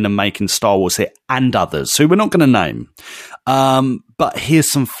Bespin and Making Star Wars here and others who we're not going to name. But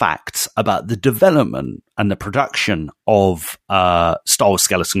here's some facts about the development and the production of Star Wars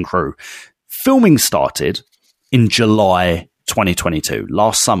Skeleton Crew. Filming started in July 2022,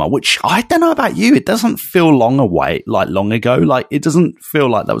 last summer, which I don't know about you. It doesn't feel long ago. Like it doesn't feel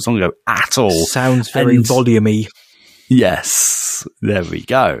like that was long ago at all. Sounds very volumey. Yes, there we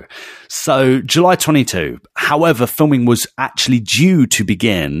go. So July 22. However, filming was actually due to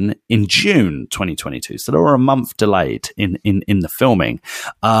begin in June 2022. So they were a month delayed in the filming.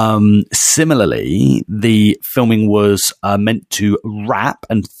 Similarly, the filming was meant to wrap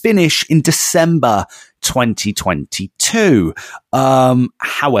and finish in December 2022.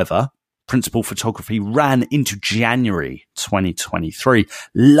 However, principal photography ran into January 2023.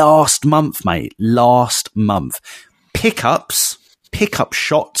 Last month, mate. Last month. Pickup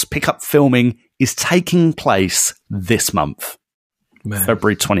shots, pickup filming is taking place this month,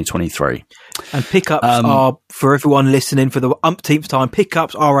 February 2023. And pickups are, for everyone listening for the umpteenth time,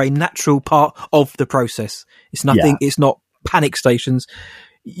 pickups are a natural part of the process. It's nothing, it's not panic stations.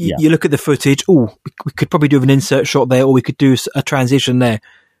 You look at the footage, we could probably do an insert shot there, or we could do a transition there.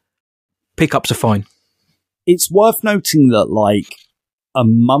 Pickups are fine. It's worth noting that, like, a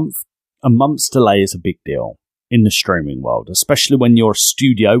month's delay is a big deal. in the streaming world, especially when you're a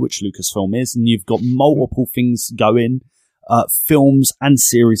studio, which Lucasfilm is, and you've got multiple things going, films and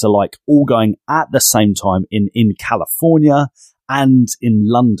series alike, all going at the same time in California and in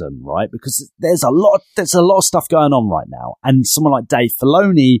London, right? Because there's a lot of stuff going on right now, and someone like Dave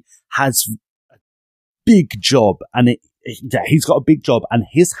Filoni has a big job, and he's got a big job, and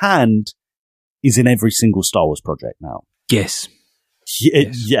his hand is in every single Star Wars project now. Yes.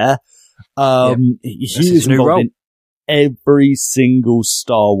 Yeah. He is involved in every single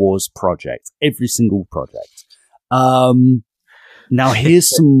Star Wars project. Every single project. Now here's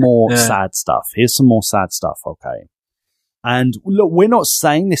some more sad stuff. Okay. And look, we're not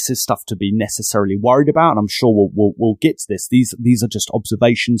saying this is stuff to be necessarily worried about, and I'm sure we'll get to this. These are just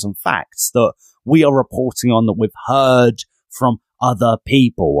observations and facts that we are reporting on, that we've heard from other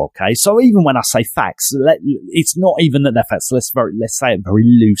people. Okay, so even when I say facts, it's not even that they're facts. Let's say it very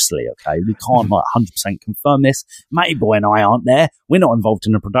loosely. Okay, we can't 100% confirm this. Matty Boy and I aren't there. We're not involved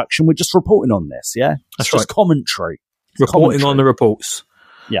in the production. We're just reporting on this. Yeah, that's just commentary. Reporting on the reports.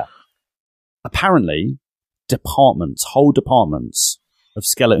 Yeah. Apparently, whole departments of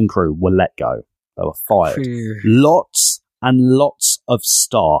skeleton crew were let go. They were fired. Lots and lots of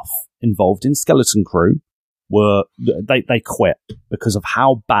staff involved in skeleton crew they quit because of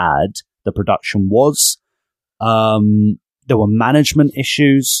how bad the production was. There were management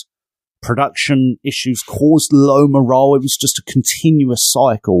issues. Production issues caused low morale. It was just a continuous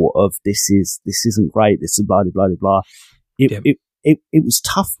cycle of this isn't great. This is blah blah blah blah. It was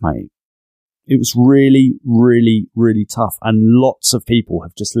tough, mate. It was really, really, really tough, and lots of people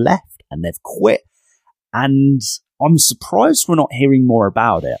have just left and they've quit. And I'm surprised we're not hearing more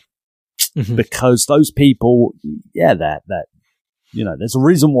about it, because those people, that there's a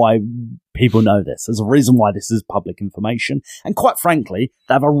reason why people know this. There's a reason why this is public information. And quite frankly,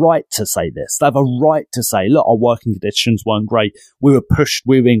 they have a right to say this. They have a right to say, look, our working conditions weren't great. We were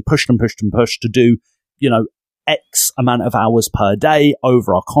being pushed to do, X amount of hours per day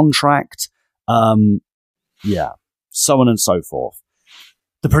over our contract. So on and so forth.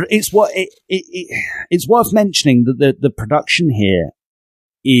 It's worth mentioning that the production here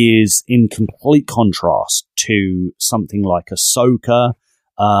is in complete contrast to something like Ahsoka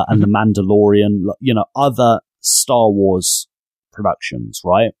and The Mandalorian, other Star Wars productions,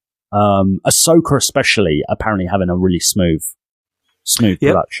 right? Ahsoka especially apparently having a really smooth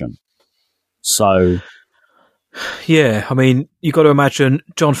production. So... yeah, I mean, you got to imagine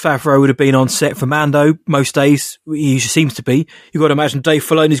Jon Favreau would have been on set for Mando most days. He seems to be. You got to imagine Dave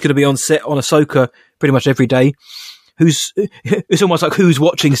Filoni's going to be on set on Ahsoka pretty much every day. It's almost like who's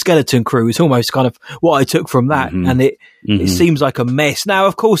watching Skeleton Crew. It's almost kind of what I took from that, and it seems like a mess. Now,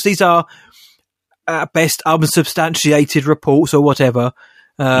 of course, these are at best unsubstantiated reports or whatever.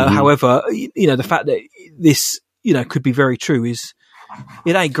 However, the fact that this could be very true is.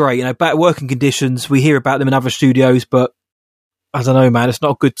 It ain't great, bad working conditions. We hear about them in other studios, but I don't know, man. It's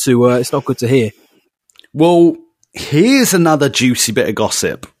not good to hear. Well, here's another juicy bit of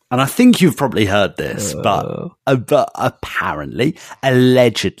gossip, and I think you've probably heard this, but apparently,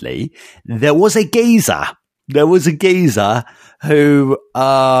 allegedly, there was a geezer who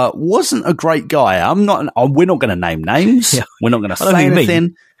wasn't a great guy. We're not going to name names. Yeah. We're not going to say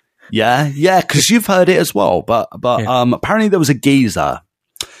anything. Yeah, because you've heard it as well. But apparently there was a geezer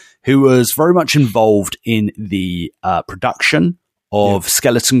who was very much involved in the production of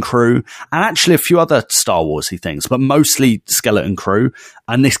Skeleton Crew and actually a few other Star Warsy things, but mostly Skeleton Crew.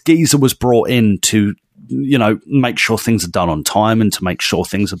 And this geezer was brought in to, make sure things are done on time and to make sure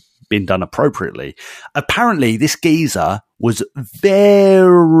things have been done appropriately. Apparently, this geezer was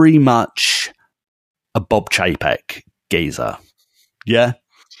very much a Bob Chapek geezer. Yeah.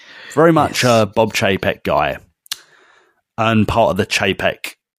 Very much a Bob Chapek guy and part of the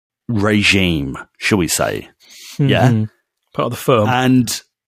Chapek regime, shall we say. Yeah. Part of the firm. And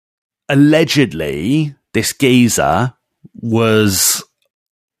allegedly, this geezer was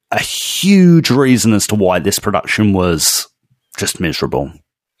a huge reason as to why this production was just miserable.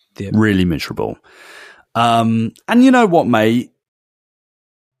 Yep. Really miserable. And you know what, mate?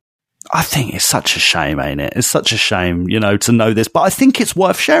 I think it's such a shame, ain't it? It's such a shame, to know this, but I think it's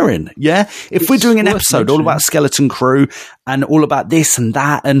worth sharing. Yeah. If we're doing an episode all about Skeleton Crew and all about this and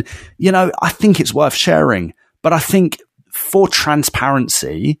that, and, I think it's worth sharing, but I think for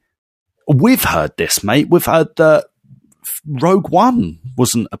transparency, we've heard this, mate. We've heard that Rogue One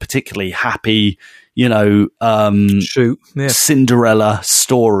wasn't a particularly happy, Cinderella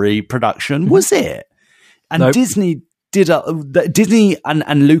story production, was it? And nope. Disney and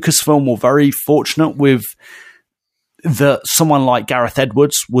Lucasfilm were very fortunate with that someone like Gareth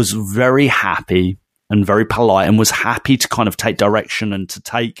Edwards was very happy and very polite and was happy to kind of take direction and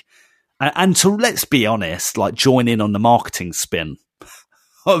to let's be honest, like join in on the marketing spin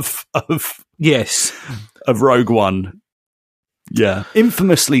of Rogue One. Yeah,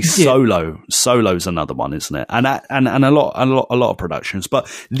 infamously Solo. Solo's another one, isn't it? And a lot of productions. But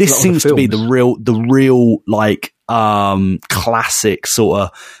this seems to be the real like classic sort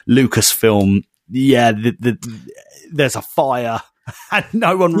of Lucasfilm. Yeah, there's a fire, and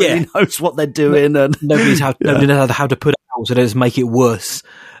no one really knows what they're doing, and nobody knows how to put it out, so they just make it worse.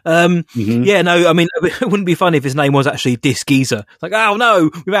 Yeah, no, I mean, it wouldn't be funny if his name was actually Dis Geezer. Like, oh no,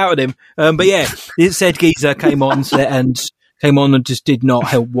 we've outed him. But yeah, it said Geezer came on set and just did not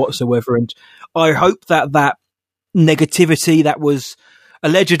help whatsoever. And I hope that negativity that was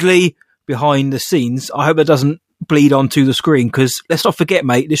allegedly behind the scenes, I hope that doesn't bleed onto the screen, because let's not forget,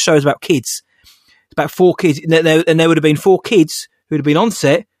 mate, this show is about kids. It's about 4 kids, and there would have been 4 kids who would have been on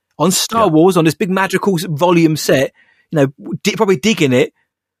set, on Star Wars, on this big magical volume set, probably digging it.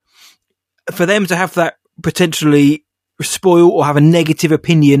 For them to have that potentially spoil or have a negative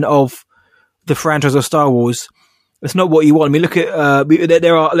opinion of the franchise of Star Wars, that's not what you want. I mean, look at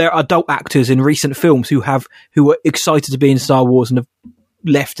there are adult actors in recent films who were excited to be in Star Wars and have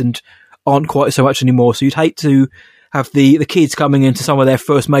left and aren't quite so much anymore. So you'd hate to have the kids coming into some of their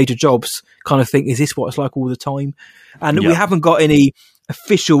first major jobs kind of think, is this what it's like all the time? And we haven't got any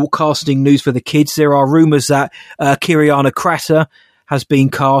official casting news for the kids. There are rumours that Kiriana Crasser has been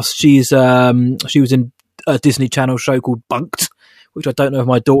cast. She was in a Disney Channel show called Bunked, which I don't know if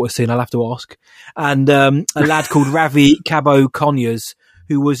my daughter's seen. I'll have to ask. And a lad called Ravi Cabo Conyers,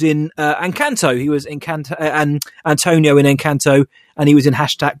 who was in Encanto. He was in Antonio in Encanto, and he was in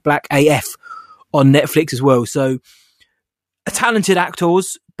 #BlackAF on Netflix as well. So talented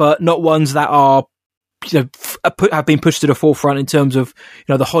actors, but not ones that are have been pushed to the forefront in terms of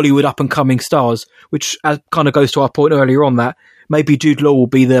the Hollywood up and coming stars, which kind of goes to our point earlier on that maybe Jude Law will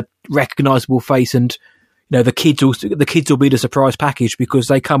be the recognisable face, and the kids will be the surprise package because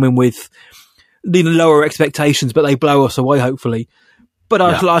they come in with lower expectations, but they blow us away hopefully. But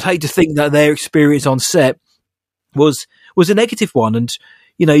I'd hate to think that their experience on set was a negative one, and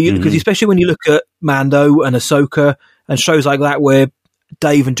because especially when you look at Mando and Ahsoka and shows like that where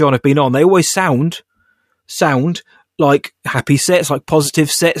Dave and John have been on, they always sound like happy sets, like positive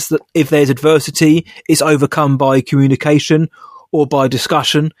sets that if there's adversity, it's overcome by communication or by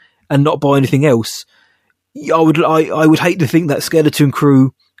discussion and not by anything else. I would hate to think that Skeleton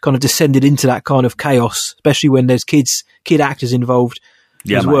Crew kind of descended into that kind of chaos, especially when there's kid actors involved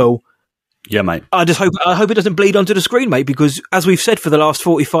as well. Yeah, mate. I hope it doesn't bleed onto the screen, mate, because as we've said for the last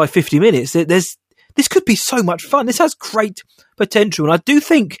 45, 50 minutes, this could be so much fun. This has great potential. And I don't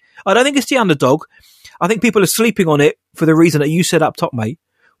think it's the underdog. I think people are sleeping on it for the reason that you said up top, mate.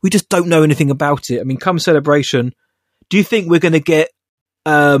 We just don't know anything about it. I mean, come Celebration, do you think we're going to get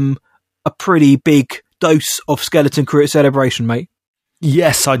a pretty big dose of Skeleton Crew at Celebration, mate?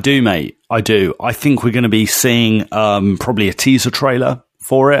 Yes, I do, mate. I do. I think we're going to be seeing probably a teaser trailer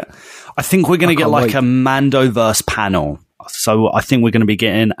for it. I think we're going to get like a Mandoverse panel. So I think we're going to be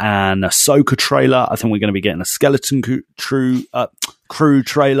getting an Ahsoka trailer. I think we're going to be getting a Skeleton Crew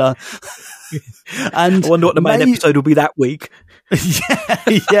trailer. And I wonder what the main episode will be that week.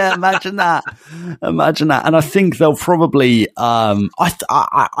 yeah, imagine that. And I think they'll probably, I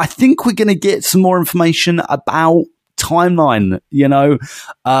think we're going to get some more information about timeline,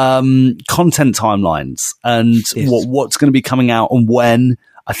 content timelines and what's going to be coming out and when.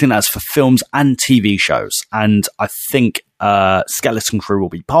 I think that's for films and TV shows. And I think Skeleton Crew will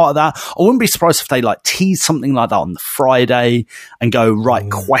be part of that. I wouldn't be surprised if they tease something like that on the Friday and go,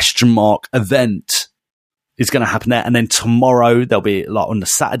 event is going to happen there. And then tomorrow there'll be on the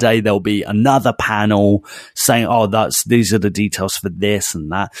Saturday, there'll be another panel saying, these are the details for this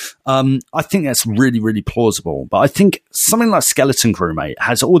and that. I think that's really, really plausible. But I think something like Skeleton Crew, mate,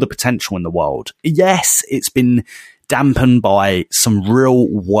 has all the potential in the world. Yes, it's been dampened by some real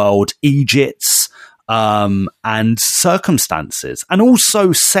world Egypts and circumstances, and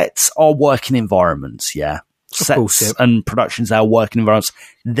also sets are working environments. Sets and productions are working environments.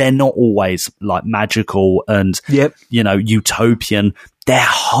 They're not always magical and utopian. They're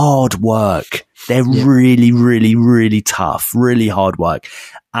hard work. They're really, really, really tough, really hard work,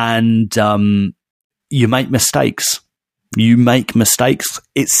 and you make mistakes.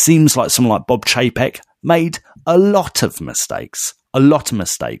 It seems like someone like Bob Chapek made a lot of mistakes.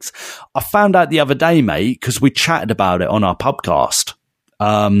 I found out the other day, mate, because we chatted about it on our podcast,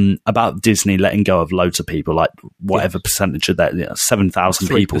 about Disney letting go of loads of people, like whatever percentage of that, 7,000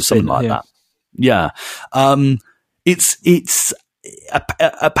 people, something like that. Yeah. It's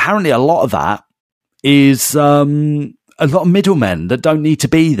apparently a lot of that is a lot of middlemen that don't need to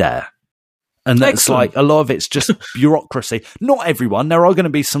be there. And that's like a lot of it's just bureaucracy. Not everyone. There are going to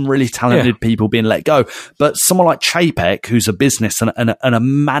be some really talented people being let go. But someone like Chapek, who's a business and a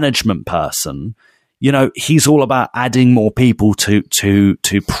management person, you know, he's all about adding more people to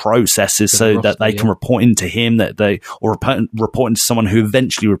processes so that they can report into him, report into someone who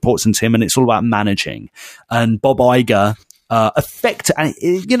eventually reports into him. And it's all about managing. And Bob Iger, and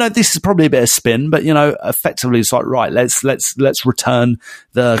you know, this is probably a bit of spin, but you know, effectively it's like, right, let's return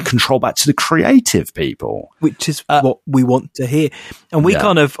the control back to the creative people, which is what we want to hear. And we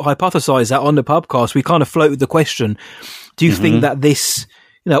kind of hypothesize that on the podcast. We kind of floated the question: do you think that this,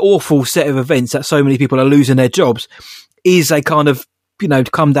 you know, awful set of events that so many people are losing their jobs is a kind of, you know,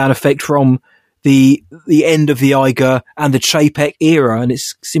 come down effect from the end of the Iger and the Chapek era? And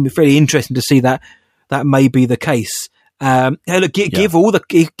it's seemed fairly interesting to see that may be the case. Hey, look, give all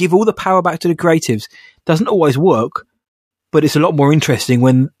the power back to the creatives. Doesn't always work, but it's a lot more interesting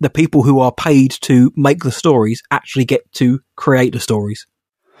when the people who are paid to make the stories actually get to create the stories.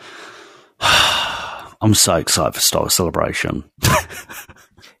 I'm so excited for Star Wars Celebration.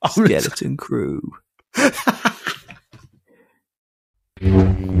 Skeleton Crew.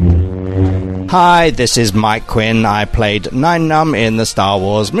 Hi, this is Mike Quinn. I played Nine Num in the Star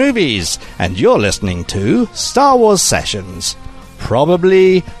Wars movies, and you're listening to Star Wars Sessions,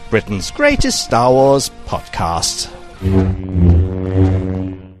 probably Britain's greatest Star Wars podcast.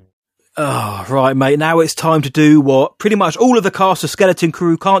 Oh, right, mate. Now it's time to do what pretty much all of the cast of Skeleton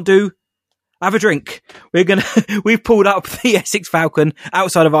Crew can't do. Have a drink. We've pulled up the Essex Falcon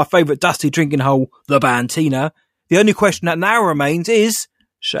outside of our favourite dusty drinking hole, the Bantina. The only question that now remains is,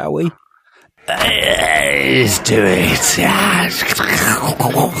 shall we? Let's do it.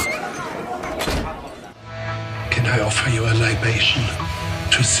 Can I offer you a libation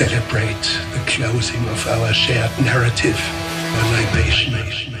to celebrate the closing of our shared narrative? A libation.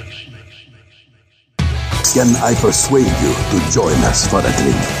 Can I persuade you to join us for a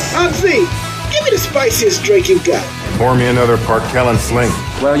drink? Hansi, give me the spiciest drink you got. Pour me another Parkellen Sling.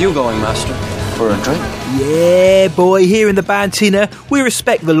 Where are you going, Master? For a drink? Yeah, boy, here in the Bantina, we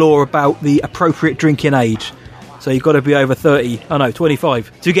respect the law about the appropriate drinking age. So you've got to be over 30,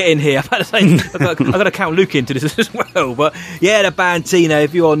 25 to get in here. I've got to count Luke into this as well. But yeah, the Bantina,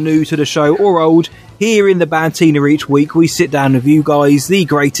 if you're new to the show or old, here in the Bantina each week, we sit down with you guys, the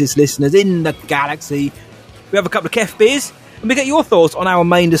greatest listeners in the galaxy. We have a couple of Kef beers and we get your thoughts on our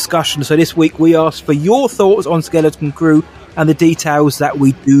main discussion. So this week we asked for your thoughts on Skeleton Crew and the details that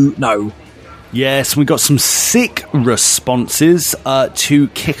we do know. Yes, we got some sick responses to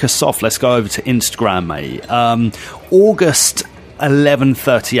kick us off. Let's go over to Instagram, mate. August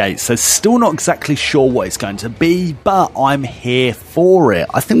 1138 says, still not exactly sure what it's going to be, but I'm here for it.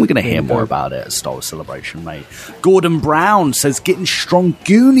 I think we're going to hear more about it at Star Wars Celebration, mate. Gordon Brown says, getting strong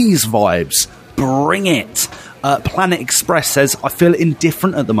Goonies vibes. Bring it. Planet Express says, I feel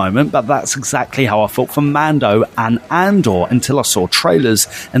indifferent at the moment, but that's exactly how I felt for Mando and Andor until I saw trailers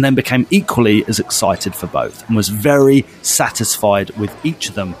and then became equally as excited for both and was very satisfied with each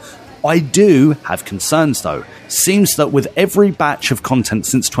of them. I do have concerns though. Seems that with every batch of content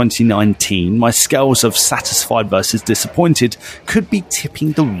since 2019, my scales of satisfied versus disappointed could be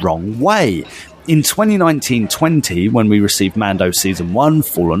tipping the wrong way. In 2019-20, when we received Mando Season 1,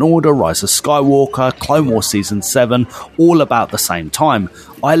 Fallen Order, Rise of Skywalker, Clone Wars Season 7, all about the same time,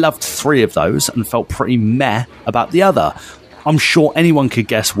 I loved 3 of those and felt pretty meh about the other. I'm sure anyone could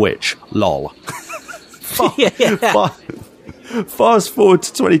guess which. Lol. Fast forward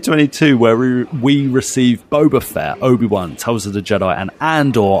to 2022, where we receive Boba Fett, Obi-Wan, Tales of the Jedi, and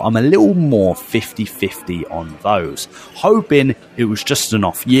Andor. I'm a little more 50-50 on those. Hoping it was just an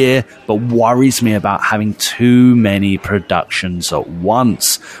off year, but worries me about having too many productions at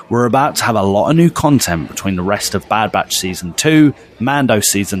once. We're about to have a lot of new content between the rest of Bad Batch Season 2, Mando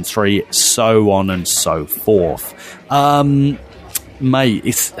Season 3, so on and so forth. Mate,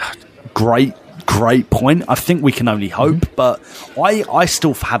 it's great point. I think we can only hope, but I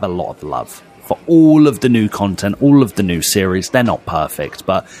still have a lot of love for all of the new content, all of the new series. They're not perfect,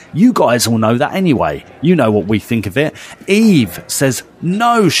 but you guys all know that anyway. You know what we think of it. Eve says,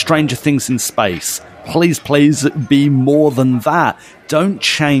 no Stranger Things in space. Please be more than that. Don't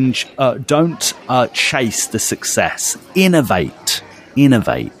chase the success. Innovate.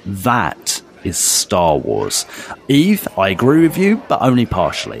 That is Star Wars. Eve, I agree with you, but only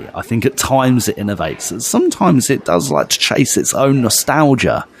partially. I think at times it innovates. Sometimes it does like to chase its own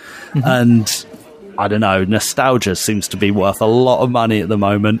nostalgia. And I don't know, nostalgia seems to be worth a lot of money at the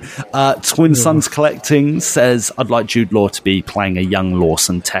moment. Twin Sons Collecting says, I'd like Jude Law to be playing a young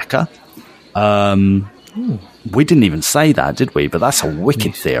Lawson Tekka. We didn't even say that, did we? But that's a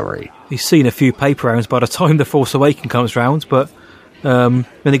wicked theory. He's seen a few paper rounds by the time The Force Awakens comes round, but then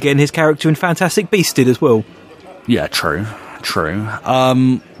again, his character in Fantastic Beasts did as well. Yeah, true.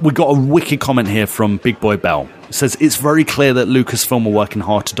 We got a wicked comment here from Big Boy Bell. It says, it's very clear that Lucasfilm are working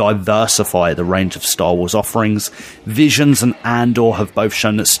hard to diversify the range of Star Wars offerings. Visions and Andor have both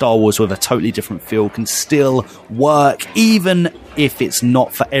shown that Star Wars with a totally different feel can still work, even if it's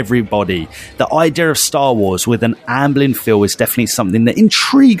not for everybody. The idea of Star Wars with an Amblin feel is definitely something that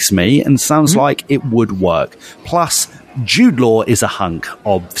intrigues me and sounds like it would work. Plus, Jude Law is a hunk.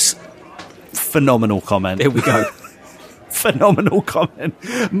 Obvs. Phenomenal comment. Here we go. Phenomenal comment.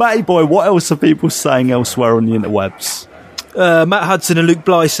 Matty Boy, what else are people saying elsewhere on the interwebs? Matt Hudson and Luke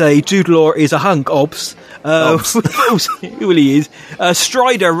Bly say Jude Law is a hunk, obs. He really is.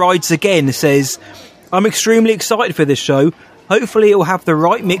 Strider Rides Again says, I'm extremely excited for this show. Hopefully it will have the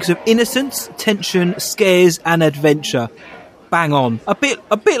right mix of innocence, tension, scares and adventure. Bang on. A bit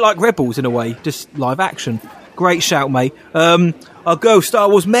like Rebels in a way, just live action. Great shout, mate. Our girl Star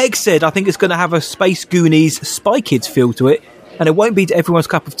Wars Meg said, I think it's going to have a Space Goonies Spy Kids feel to it, and it won't be to everyone's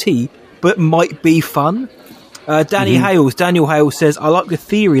cup of tea, but might be fun. Daniel Hales says, I like the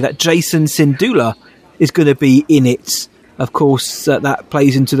theory that Jason Syndulla is going to be in it. Of course, that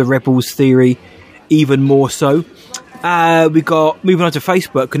plays into the Rebels theory even more so. We got, moving on to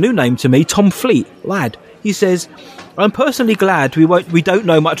Facebook, a new name to me, Tom Fleet, lad. He says, I'm personally glad we don't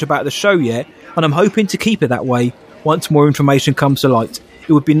know much about the show yet, and I'm hoping to keep it that way once more information comes to light.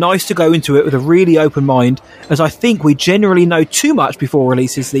 It would be nice to go into it with a really open mind, as I think we generally know too much before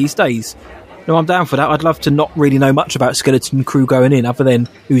releases these days. No, I'm down for that. I'd love to not really know much about Skeleton Crew going in, other than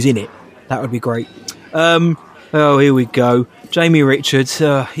who's in it. That would be great. Here we go. Jamie Richards,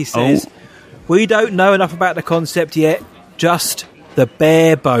 he says, we don't know enough about the concept yet, just the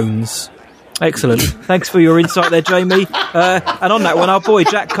bare bones. Excellent. Thanks for your insight there, Jamie. And on that one, our boy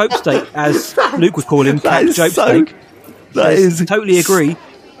Jack Copesteak, as Luke would call him, Cap Jopesteak, totally agree.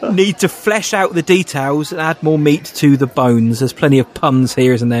 Need to flesh out the details and add more meat to the bones. There's plenty of puns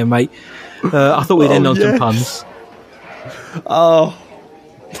here, isn't there, mate? I thought we'd end on some puns. Oh.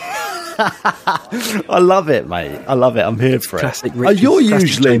 I love it, mate. I love it. I'm here for Classic it. Richards,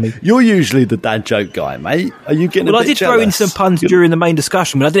 You're usually the dad joke guy, mate. Are you getting? Well, I did throw in some puns during the main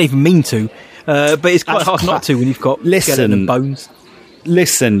discussion, but I didn't even mean to. But it's quite hard not to when you've got skeleton and bones.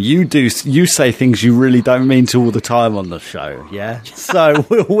 Listen, you say things you really don't mean to all the time on the show, yeah. So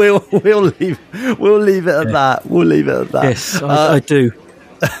we'll leave it at that. We'll leave it at that. Yes, I do.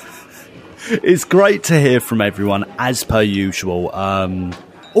 It's great to hear from everyone as per usual.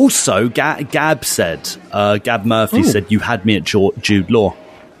 Also, Gab Murphy said you had me at Jude Law.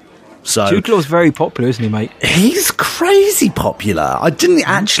 So Jude Law's very popular, isn't he, mate? He's crazy popular. I didn't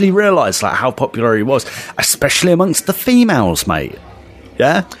actually realise how popular he was, especially amongst the females, mate.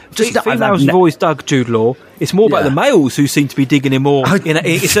 Yeah, females have always dug Jude Law. It's more about the males who seem to be digging him more.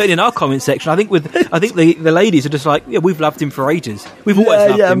 Certainly in our comment section, I think the ladies are just like, yeah, we've loved him for ages. We've always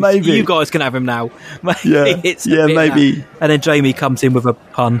loved him. Maybe you guys can have him now. Maybe maybe. Now. And then Jamie comes in with a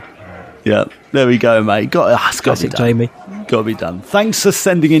pun. Yeah, there we go, mate. Classic Jamie. Got to be done. Thanks for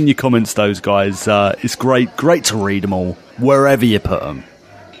sending in your comments, those guys. It's great to read them all wherever you put them.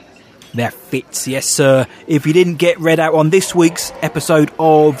 They're fits, yes, sir. If you didn't get read out on this week's episode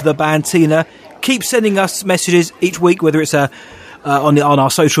of the Bantina, keep sending us messages each week, whether it's on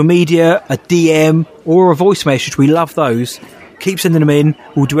our social media, a DM, or a voice message. We love those. Keep sending them in.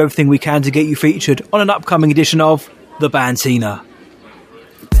 We'll do everything we can to get you featured on an upcoming edition of the Bantina.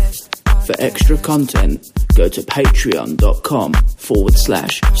 For extra content, go to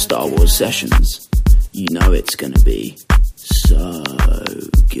patreon.com/Star Wars Sessions. You know it's going to be so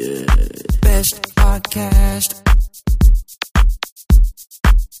good. Best podcast.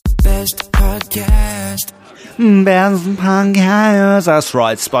 Best podcast. That's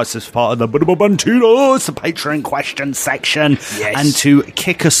right, Spice is part of the Bantina. It's the Patreon question section. Yes. And to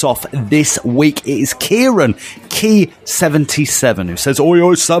kick us off this week, it is Kieran, Key77, who says, Oi,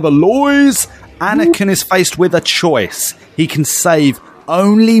 Sabaloys. Anakin is faced with a choice. He can save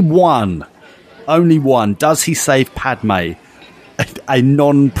only one. Only one. Does he save Padme? A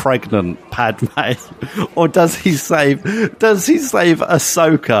non-pregnant Padme, or does he save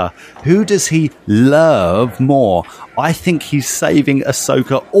Ahsoka? Who does he love more? I think he's saving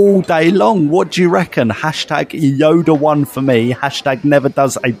Ahsoka all day long. What do you reckon? Hashtag Yoda one for me. Hashtag never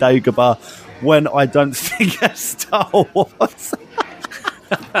does a Dagobah when I don't think of Star Wars.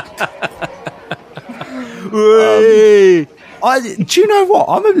 Do you know what?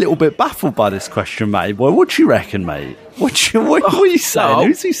 I'm a little bit baffled by this question, mate. Boy, what do you reckon, mate? What are you saying?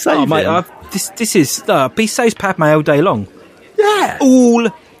 Who's he saving? Mate, this is he saves Padme all day long. Yeah, all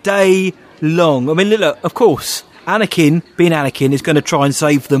day long. I mean, look, of course, Anakin, being Anakin, is going to try and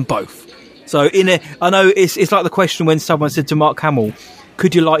save them both. So I know it's like the question when someone said to Mark Hamill,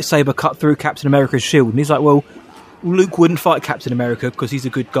 "Could your lightsaber cut through Captain America's shield?" And he's like, "Well, Luke wouldn't fight Captain America because he's a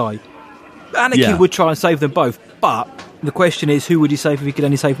good guy. Anakin would try and save them both, but." The question is, who would he save if he could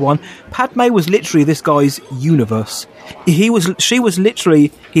only save one? Padme was literally this guy's universe. She was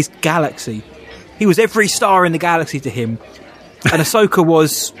literally his galaxy. He was every star in the galaxy to him. And Ahsoka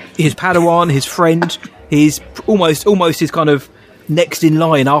was his Padawan, his friend, his almost his kind of next in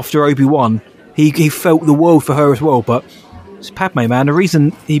line after Obi-Wan. He felt the world for her as well. But it's Padme, man. The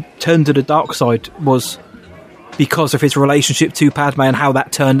reason he turned to the dark side was because of his relationship to Padme and how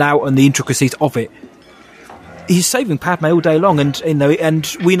that turned out and the intricacies of it. He's saving Padme all day long,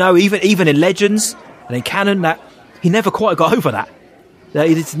 and we know even in Legends and in canon that he never quite got over that.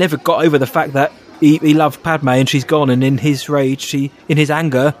 He just never got over the fact that he loved Padme and she's gone, and in his rage, in his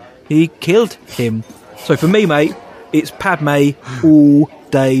anger, he killed him. So for me, mate, it's Padme all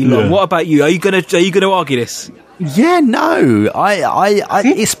day long. What about you? Are you gonna argue this? Yeah, no,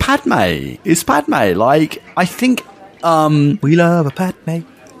 it's Padme. It's Padme. Like, I think we love a Padme.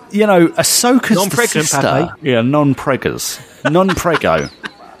 You know, Ahsoka's non-pregnant sister. Padme. Yeah, non-preggers. Non-prego.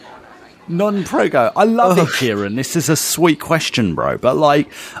 Non-prego. I love it, Kieran. This is a sweet question, bro. But,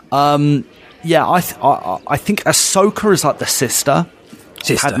 like, I think Ahsoka is like the sister.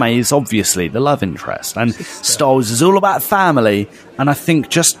 Padme is obviously the love interest. And Star Wars is all about family. And I think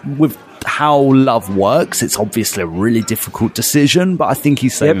just with how love works, it's obviously a really difficult decision. But I think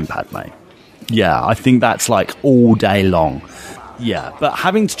he's saving Padme. Yeah, I think that's, like, all day long. Yeah, but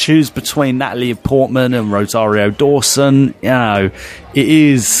having to choose between Natalie Portman and Rosario Dawson, you know,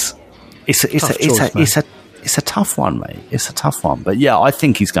 it's a tough one, mate. It's a tough one. But yeah, I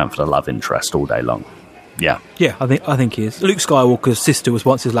think he's going for the love interest all day long. Yeah. Yeah, I think he is. Luke Skywalker's sister was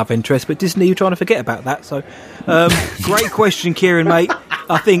once his love interest, but Disney, you're trying to forget about that. So, great question, Kieran, mate.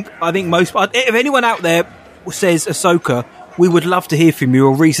 I think most, if anyone out there says Ahsoka, we would love to hear from you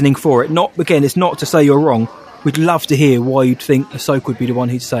or reasoning for it. It's not to say you're wrong. We'd love to hear why you'd think Ahsoka would be the one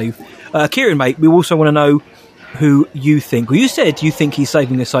he'd save. Kieran, mate, we also want to know who you think. Well, you said you think he's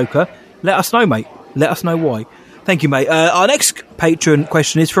saving Ahsoka. Let us know, mate. Let us know why. Thank you, mate. Our next Patreon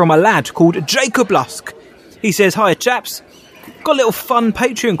question is from a lad called Jacob Lusk. He says, "Hiya, chaps. Got a little fun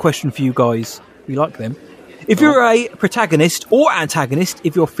Patreon question for you guys. We like them. If you're a protagonist or antagonist,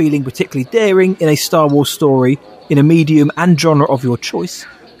 if you're feeling particularly daring in a Star Wars story in a medium and genre of your choice,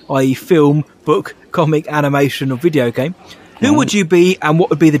 i.e. film, book, comic, animation or video game, who would you be and what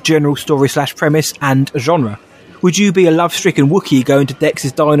would be the general story/premise and genre? Would you be a love-stricken Wookiee going to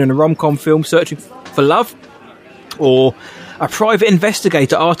Dex's diner in a rom-com film searching for love? Or a private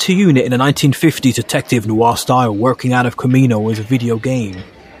investigator R2 unit in a 1950s detective noir style working out of Camino as a video game?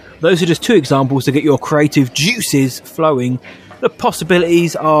 Those are just two examples to get your creative juices flowing. The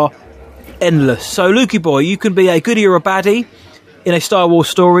possibilities are endless. So, Lukey boy, you can be a goodie or a baddie in a Star Wars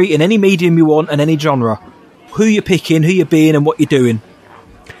story, in any medium you want and any genre. Who you're picking, who you're being, and what you're doing.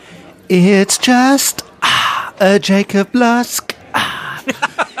 It's just a Jacob Lusk.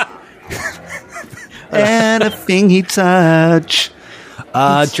 Anything he touch.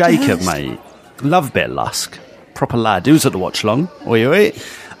 Jacob, mate. Love a bit of Lusk. Proper lad. Who's at the watch long? Oi.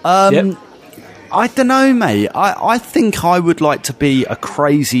 I don't know, mate. I think I would like to be a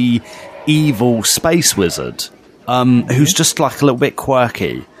crazy, evil space wizard. Who's just like a little bit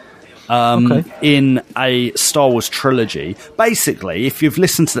quirky in a Star Wars trilogy. Basically, if you've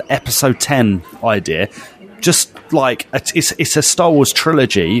listened to the episode 10 idea, just like it's a Star Wars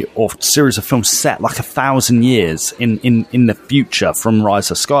trilogy or series of films set like 1,000 years in the future from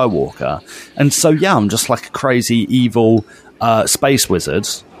Rise of Skywalker. And so, yeah, I'm just like a crazy, evil space wizard,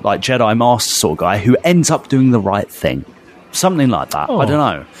 like Jedi Master sort of guy who ends up doing the right thing. Something like that. I don't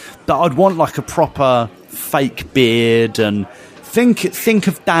know. But I'd want like a proper fake beard and think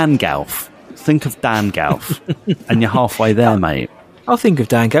of Dan Galf. Think of Dan Galf. And you're halfway there, mate. I'll think of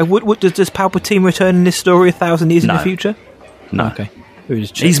Dan Galf. Does Palpatine return in this story 1,000 years in the future? No. Okay.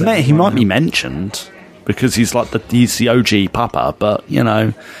 He might be mentioned because he's like he's the OG Papa, but you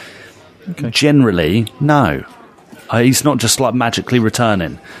know, generally, no. He's not just like magically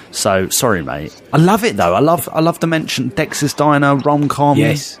returning. So sorry, mate. I love it though. I love the mention Dex's Diner, rom-com,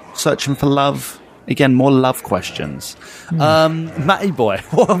 searching for love. Again, more love questions. Matty boy,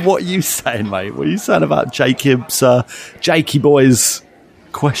 what are you saying, mate? What are you saying about Jacob's Jakey boy's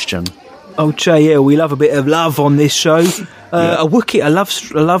question? Oh, Jay, we love a bit of love on this show. A Wookiee, a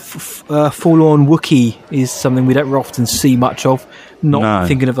love forlorn Wookiee is something we don't often see much of. Not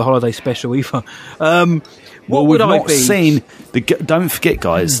thinking of the holiday special either. What would I be? Seen don't forget,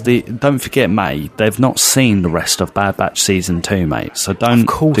 guys. Don't forget, mate. They've not seen the rest of Bad Batch season 2, mate. So don't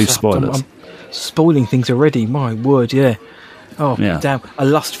do spoilers. I'm spoiling things already. My word, yeah. Oh damn! A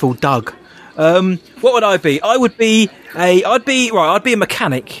lustful Doug. What would I be? I'd be a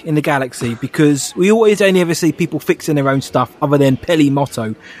mechanic in the galaxy, because we always only ever see people fixing their own stuff other than Peli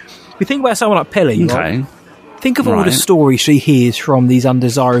Motto. If you think about someone like Peli, right? Think of all the stories she hears from these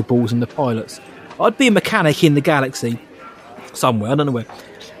undesirables and the pilots. I'd be a mechanic in the galaxy somewhere, I don't know where,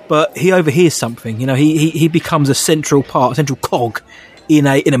 but he overhears something. You know, he becomes a central cog in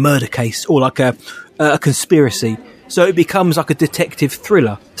a murder case, or like a conspiracy. So it becomes like a detective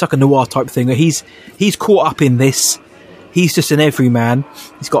thriller. It's like a noir type thing. He's caught up in this. He's just an everyman.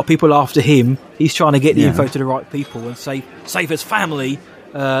 He's got people after him. He's trying to get the info to the right people and save his family,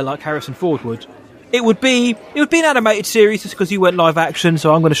 like Harrison Ford would. It would be an animated series just because you went live action.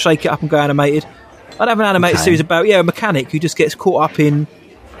 So I'm going to shake it up and go animated. I'd have an animated series about a mechanic who just gets caught up in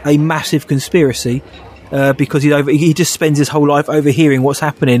a massive conspiracy because he just spends his whole life overhearing what's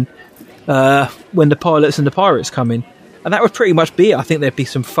happening when the pilots and the pirates come in. And that would pretty much be it. I think there'd be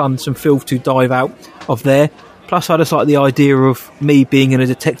some fun, some filth to dive out of there. Plus, I just like the idea of me being in a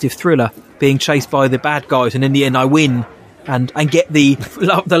detective thriller, being chased by the bad guys, and in the end I win and get the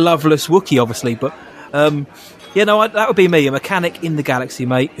loveless Wookiee, obviously. But that would be me, a mechanic in the galaxy,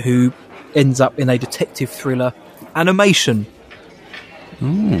 mate, who ends up in a detective thriller animation.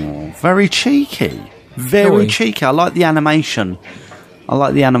 Ooh, very cheeky. Very cheeky. I like the animation.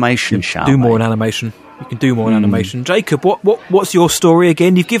 Shall do more in animation. You can do more in animation. Jacob, what's your story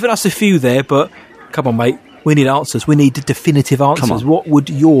again? You've given us a few there, but come on, mate. We need answers. We need definitive answers. What would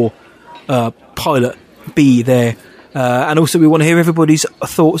your pilot be there? And also, we want to hear everybody's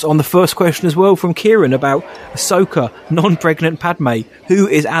thoughts on the first question as well from Kieran about Ahsoka, non-pregnant Padme. Who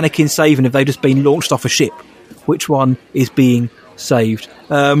is Anakin saving if they've just been launched off a ship? Which one is being saved?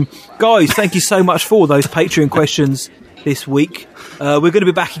 Guys, thank you so much for those Patreon questions this week. We're going to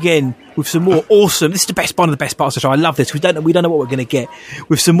be back again with some more awesome. This is one of the best parts of the show. I love this. We don't know what we're going to get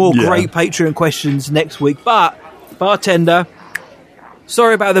with some more great Patreon questions next week. But bartender,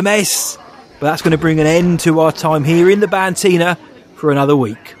 sorry about the mess, but that's going to bring an end to our time here in the Bantina for another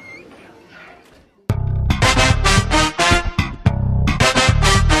week.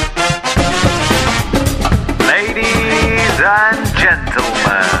 Ladies and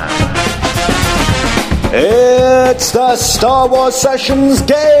gentlemen, it's the Star Wars Sessions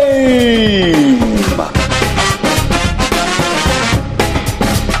game!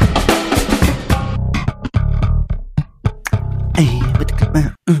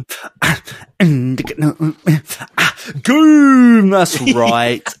 Goom! That's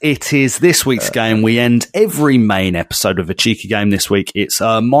right. It is this week's game. We end every main episode of a cheeky game this week. It's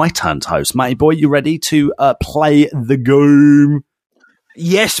my turn to host. Matey boy, you ready to play the game?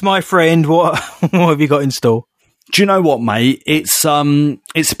 Yes, my friend. What have you got in store? Do you know what, mate? It's a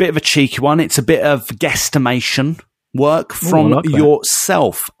bit of a cheeky one. It's a bit of guesstimation work from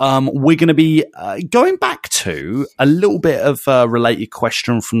yourself. We're going to be going back to a little bit of a related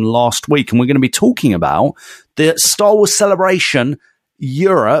question from last week, and we're going to be talking about the Star Wars Celebration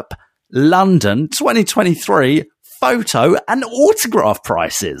Europe London 2023 photo and autograph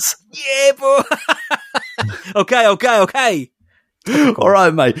prices. Yeah, bro. Okay. All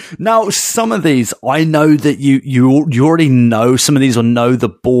right, mate. Now, some of these, I know that you already know some of these, or know the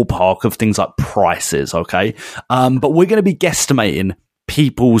ballpark of things like prices, okay? But we're going to be guesstimating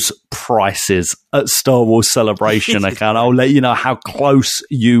people's prices at Star Wars Celebration, okay? And I'll let you know how close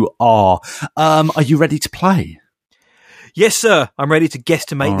you are. Are you ready to play? Yes, sir. I'm ready to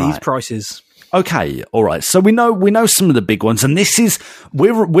guesstimate these prices. Okay, all right. So we know some of the big ones, and this is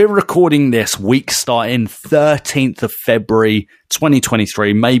we're recording this week starting 13th of February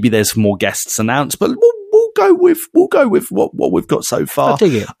 2023. Maybe there's more guests announced, but we'll go with what we've got so far. I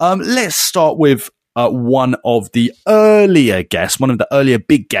dig it. Let's start with one of the earlier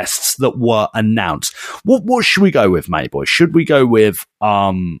big guests that were announced. What should we go with, mate boy? Should we go with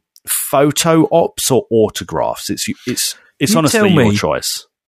photo ops or autographs? It's honestly your choice.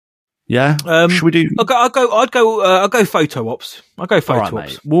 Yeah, should we do? I'd go photo ops. I'll go photo ops.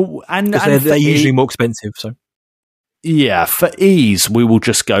 Mate. Well, and they're usually more expensive. So yeah, for ease, we will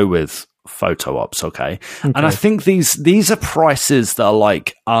just go with photo ops. Okay, and I think these are prices that are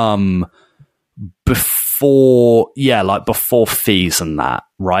like before fees and that,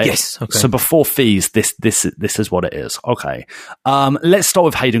 right? Yes. Okay. So before fees, this is what it is. Okay. Let's start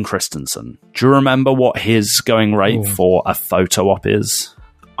with Hayden Christensen. Do you remember what his going rate for a photo op is?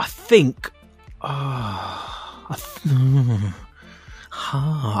 I think. I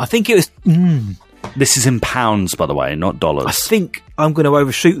think it was. This is in pounds, by the way, not dollars. I think I'm going to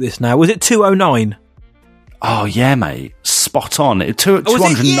overshoot this now. Was it 209? Oh yeah, mate, spot on.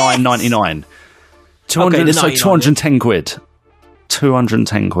 209.99. 200. So 210 quid.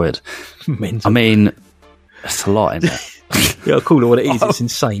 210 quid. Mental. I mean, that's a lot, isn't it? Yeah, cool. What it is, it's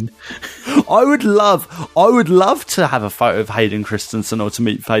insane. I would love to have a photo of Hayden Christensen or to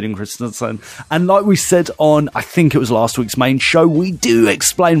meet Hayden Christensen. And like we said on, I think it was last week's main show, we do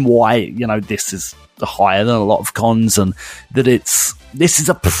explain why, this is higher than a lot of cons and that this is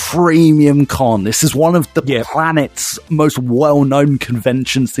a premium con. This is one of the planet's most well-known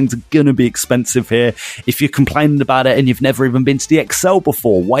conventions. Things are going to be expensive here. If you're complaining about it and you've never even been to the Excel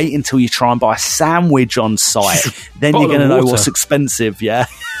before, wait until you try and buy a sandwich on site. Then you're going to know what's expensive, yeah?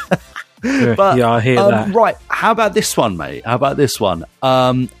 But, yeah, I hear that. Right, how about this one, mate? How about this one?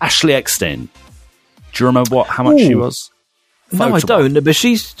 Ashley Eckstein. Do you remember how much she was? No, I don't, but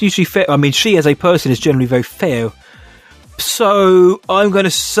she's usually fair. I mean, she as a person is generally very fair. So I'm going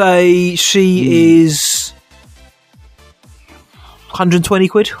to say she is 120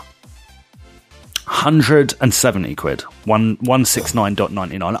 quid. 170 quid.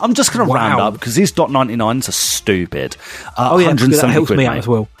 169.99. I'm just going to round up because these .99s are stupid. 170 that helps quid, me mate. out as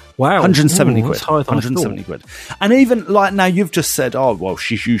well. Wow, 170 quid. That's higher than 170 quid. And even like now, you've just said, oh well,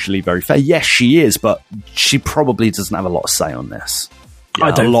 she's usually very fair. Yes, she is, but she probably doesn't have a lot of say on this. Yeah,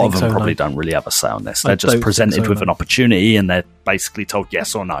 I don't a lot think of them so, probably no. don't really have a say on this. I They're just don't presented think so, with no. an opportunity, and they're basically told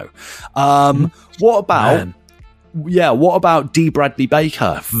yes or no. What about? Man. Yeah, what about D. Bradley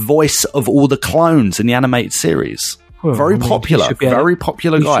Baker, voice of all the clones in the animated series? Well, Very I mean, popular, he should be able- very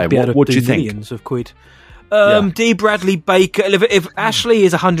popular he guy. should be able to What do you do think? Millions of quid. D. Bradley Baker. If Ashley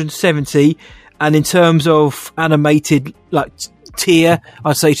is 170, and in terms of animated tier,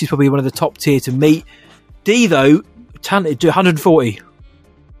 I'd say she's probably one of the top tier to meet. D though, talented, do 140.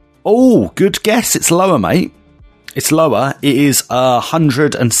 Oh, good guess. It's lower, mate. It's lower. It is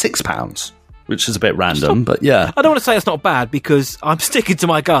 £106, which is a bit random, but yeah. I don't want to say it's not bad because I'm sticking to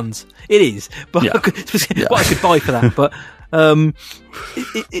my guns. It is, but Yeah. what I could buy for that. But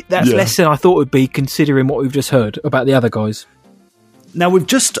that's less than I thought it would be, considering what we've just heard about the other guys. Now, we've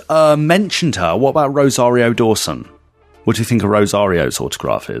just mentioned her. What about Rosario Dawson? What do you think of Rosario's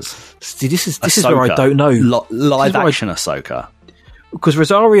autograph is? See, this is where I don't know. Live action Ahsoka. Because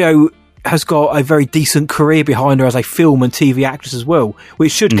Rosario has got a very decent career behind her as a film and TV actress as well,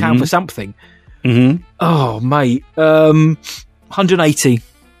 which should count for something. Mm-hmm. Oh, mate. 180.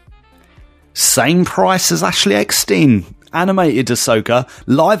 Same price as Ashley Eckstein. Animated Ahsoka,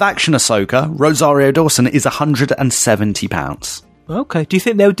 live action Ahsoka, Rosario Dawson is £170. Okay. Do you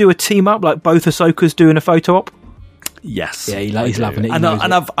think they'll do a team up, like both Ahsokas doing a photo op? Yes. Yeah, he's loving it.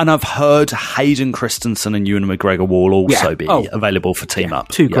 I've heard Hayden Christensen and Ewan McGregor will also be available for team up.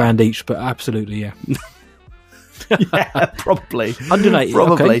 $2,000 each, but absolutely, yeah. Yeah, probably. 180,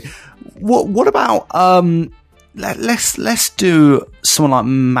 probably. okay. What about let's do someone like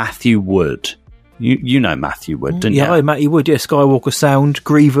Matthew Wood. You know Matthew Wood, didn't you? Yeah, Matthew Wood, yeah. Skywalker Sound,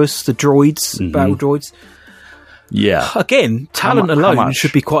 Grievous, the droids, battle droids. Yeah. Again, talent alone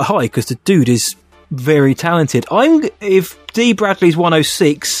should be quite high because the dude is very talented. If D. Bradley's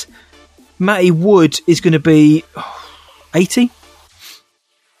 106, Matty Wood is going to be 80.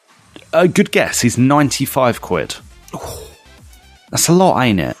 Good guess. He's 95 quid. That's a lot,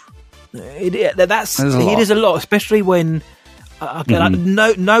 ain't it? It is a lot, especially when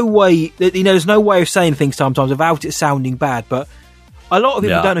no way. There's no way of saying things sometimes without it sounding bad. But a lot of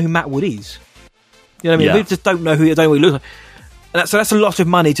people don't know who Matt Wood is. You know what I mean? Yeah. People just don't know who he looks like. And so that's a lot of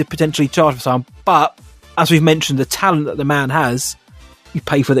money to potentially charge for someone. But as we've mentioned, the talent that the man has, you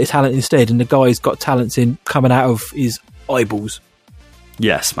pay for the talent instead. And the guy's got talents in coming out of his eyeballs.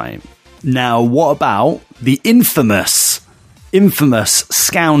 Yes, mate. Now, what about the infamous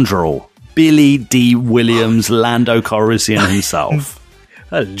scoundrel, Billy D. Williams, Lando Calrissian himself?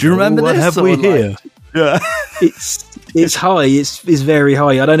 Do you remember What this? have we here? Yeah. It's high. It's very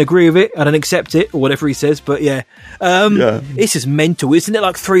high. I don't agree with it. I don't accept it, or whatever he says. But yeah, This is mental, isn't it?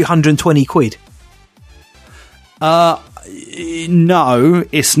 Like 320 quid. No,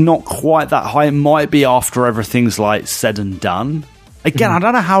 it's not quite that high. It might be after everything's like said and done. Again, I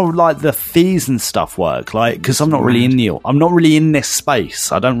don't know how like the fees and stuff work. Like, because I'm not really in this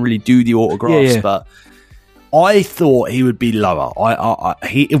space. I don't really do the autographs, but I thought he would be lower.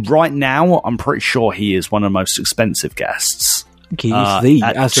 He right now, I'm pretty sure he is one of the most expensive guests. He's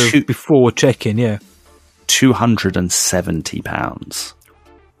as of before checking, yeah. £270.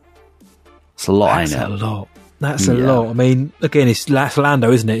 It's a lot, ain't it? That's a lot. That's a lot. I mean, again, it's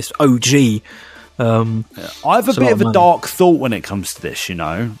Lando, isn't it? It's OG. I have a bit of a dark thought when it comes to this, you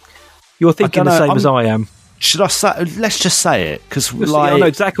know. You're thinking the same as I am. Should I say? Let's just say it, because I know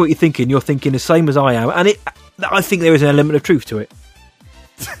exactly what you're thinking. You're thinking the same as I am, and I think there is an element of truth to it.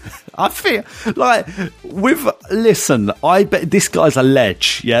 I feel like listen, I bet this guy's a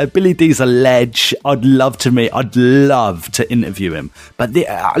ledge. Yeah, Billy D's a ledge. I'd love to interview him. But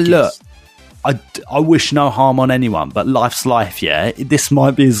look, I wish no harm on anyone, but life's life. Yeah, this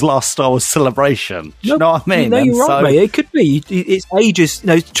might be his last Star Wars celebration. Do you know what I mean? No, you're right, mate. It could be. It's ages.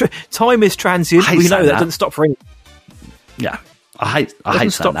 No, time is transient. We know that doesn't stop for anyone. Yeah, I hate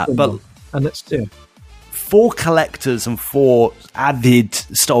saying that, but and that's for collectors and for avid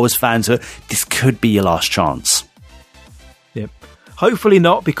Star Wars fans, this could be your last chance. Yep. Hopefully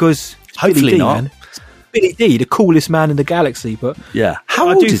not, because hopefully not. Man, Billy D, the coolest man in the galaxy, but yeah,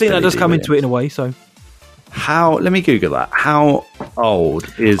 I do think that does come into it in a way. So, let me Google that. How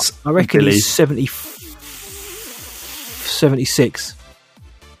old is? I reckon Billy? He's 76.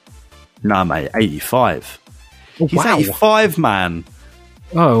 No, mate, 85. Oh, he's 85, man.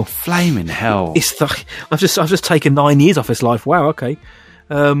 Oh, flaming hell! I've just taken 9 years off his life. Wow, okay.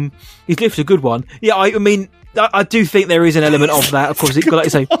 He's lived a good one. Yeah, I mean, I do think there is an element of that. Of course, like you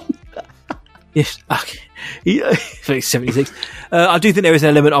say. Yes, okay. He's 76. I do think there is an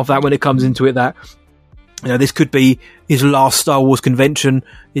element of that when it comes into it. That this could be his last Star Wars convention.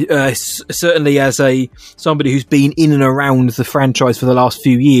 Certainly, as somebody who's been in and around the franchise for the last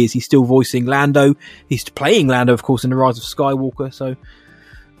few years, he's still voicing Lando. He's playing Lando, of course, in The Rise of Skywalker. So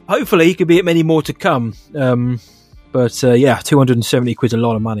hopefully, he could be at many more to come. But 270 quid's a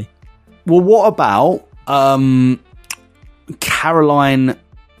lot of money. Well, what about Caroline?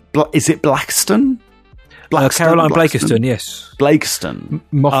 Is it Blackiston? Caroline Blakiston, yes. Blakiston.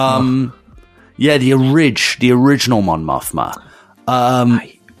 Mothma. Yeah, the original Mon Mothma.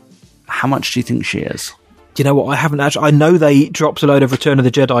 How much do you think she is? Do you know what? I haven't actually. I know they dropped a load of Return of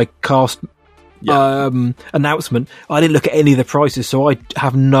the Jedi cast announcement. I didn't look at any of the prices, so I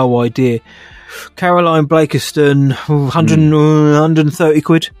have no idea. Caroline Blakiston, 130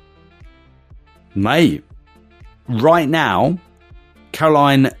 quid. Mate, right now,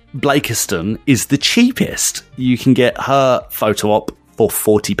 Caroline Blakiston is the cheapest. You can get her photo op for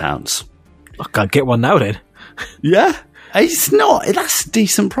 £40. I can't get one now then. Yeah, it's not. That's a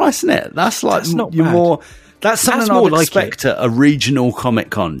decent price, isn't it? That's like not bad. That's something I'd expect at a regional Comic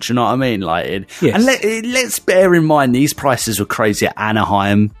Con. Do you know what I mean? Yes. And let's bear in mind these prices were crazy at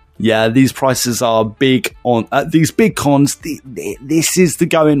Anaheim. Yeah, these prices are big on these big cons. This is the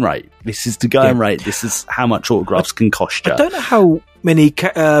going rate. This is the going rate. This is how much autographs can cost you. I don't know how many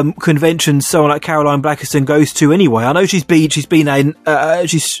conventions someone like Caroline Blakiston goes to anyway. I know she's been a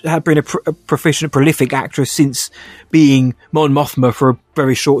proficient, prolific actress since being Mon Mothma for a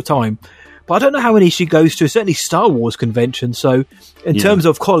very short time. But I don't know how many she goes to. Certainly Star Wars conventions. So in terms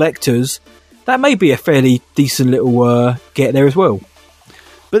of collectors, that may be a fairly decent little get there as well.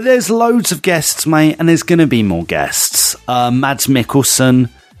 But there's loads of guests, mate, and there's going to be more guests. Mads Mikkelsen,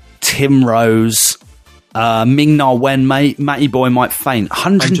 Tim Rose, Ming-Na Wen, mate. Matty Boy might faint.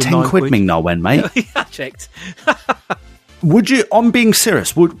 110 quid, Ming-Na Wen, mate. I checked. Would you, I'm being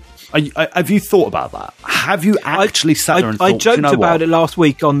serious, have you thought about that? Have you actually sat there and thought, I joked about it last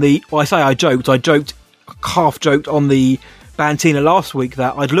week on the... Well, I joked, half joked on the Bantina last week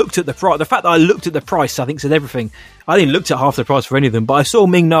that I'd looked at the price. The fact that I looked at the price, I think, said everything. I didn't look at half the price for any of them, but I saw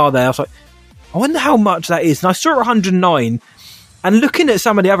Ming-Na there. I was like, I wonder how much that is. And I saw it 109. And looking at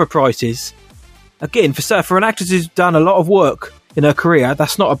some of the other prices, again, for an actress who's done a lot of work in her career,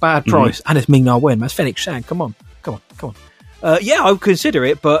 that's not a bad price. Mm-hmm. And it's Ming-Na Wen. That's Fennec Shand. Come on. I would consider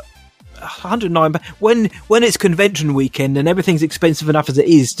it, but 109. When it's convention weekend and everything's expensive enough as it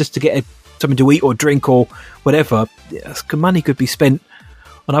is, just to get something to eat or drink or whatever, money could be spent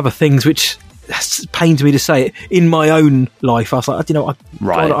on other things, which pains me to say it. In my own life, I was like, I'd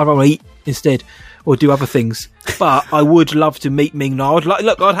rather eat instead or do other things. But I would love to meet Ming-Na.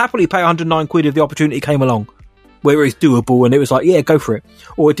 I'd happily pay 109 quid if the opportunity came along, where it's doable and it was like, yeah, go for it.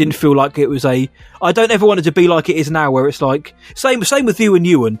 Or it didn't feel like it was I don't ever want it to be like it is now, where it's like, same with you and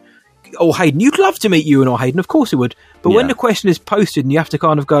Ewan or Hayden. You'd love to meet Ewan or Hayden, of course it would. But when the question is posted and you have to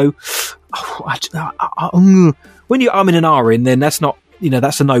kind of go, when you're in and R in, then that's not,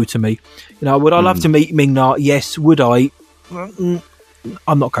 that's a no to me. Would I love to meet Ming-Na? Yes. Would I?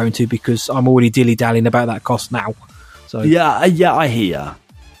 I'm not going to because I'm already dilly-dallying about that cost now. So yeah, I hear you.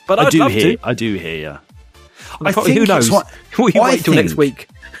 But I do hear you. I think who knows? We wait till next week.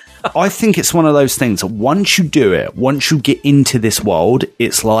 I think it's one of those things that once you do it, once you get into this world,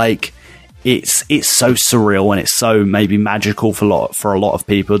 it's like it's so surreal and it's so maybe magical for a lot of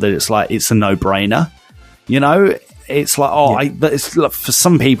people that it's like it's a no-brainer. You know, it's like but it's like, for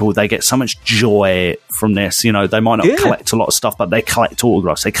some people they get so much joy from this. You know, they might not collect a lot of stuff, but they collect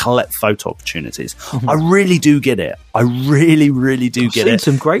autographs, they collect photo opportunities. Mm-hmm. I really do get it. I really, really do get it.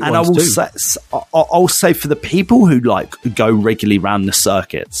 Some great and ones I'll say for the people who like go regularly around the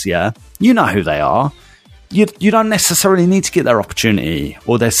circuits, yeah, you know who they are. You don't necessarily need to get their opportunity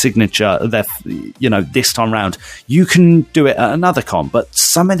or their signature, this time round. You can do it at another con. But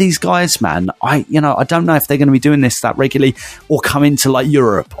some of these guys, man, I don't know if they're going to be doing this that regularly or come into like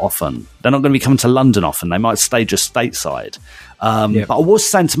Europe often. They're not going to be coming to London often. They might stay just stateside. But I was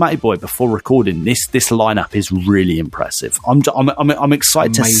saying to Matty Boy before recording, this lineup is really impressive. I'm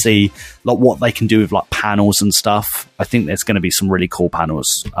excited to see like what they can do with like panels and stuff. I think there's going to be some really cool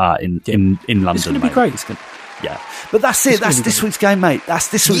panels in London. It's going to be great. But that's it. That's this week's game, mate. That's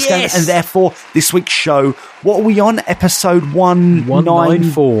this week's game, and therefore this week's show. What are we on? Episode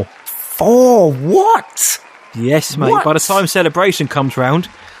 194. 4. What? Yes, mate. What? By the time Celebration comes round,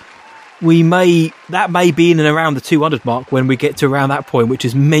 that may be in and around the 200 mark when we get to around that point, which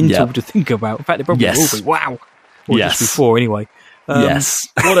is mental to think about. In fact, it probably will be. Wow. Or just before, anyway.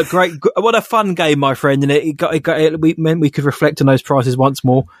 What a fun game, my friend. And it meant we could reflect on those prices once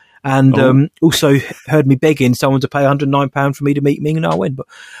more. And also heard me begging someone to pay £109 for me to meet Ming and I win. But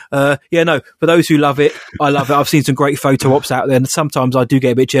for those who love it, I love it. I've seen some great photo ops out there, and sometimes I do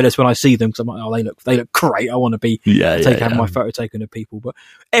get a bit jealous when I see them because I'm like, oh, they look great. I want to be having my photo taken of people. But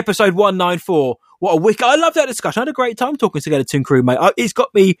episode 194, what a wicked! I love that discussion. I had a great time talking together, Toon Crew, mate. It's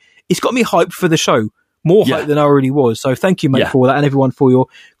got me hyped for the show. More hype than I already was. So thank you, mate, for that, and everyone for your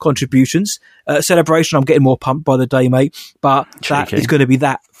contributions. Celebration, I'm getting more pumped by the day, mate. But that is going to be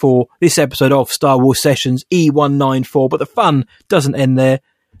that for this episode of Star Wars Sessions E194. But the fun doesn't end there.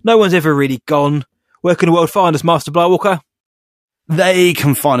 No one's ever really gone. Where can the world find us, Master Blywalker? They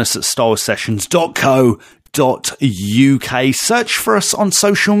can find us at StarWarsSessions.co.uk. Search for us on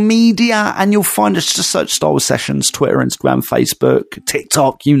social media and you'll find us. Just search Star Wars Sessions, Twitter, Instagram, Facebook,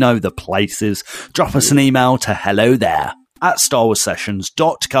 TikTok, you know the places. Drop us an email to hello there at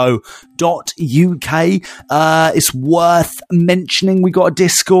StarWarsSessions.co.uk. It's worth mentioning we got a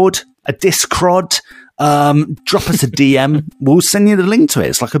Discord. Drop us a DM. We'll send you the link to it.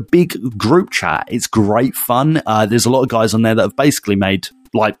 It's like a big group chat. It's great fun. There's a lot of guys on there that have basically made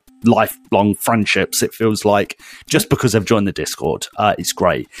like lifelong friendships, it feels like, just because they've joined the Discord. It's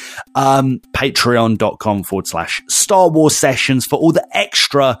great. Patreon.com/Star Wars Sessions for all the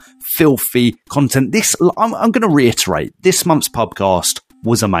extra filthy content. I'm going to reiterate, this month's podcast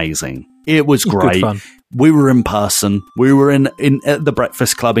was amazing. It was great. Good fun. We were in person. We were in at the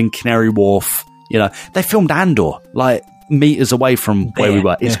Breakfast Club in Canary Wharf. You know, they filmed Andor like meters away from where we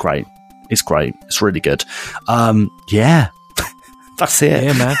were. It's great. It's great. It's really good. That's it.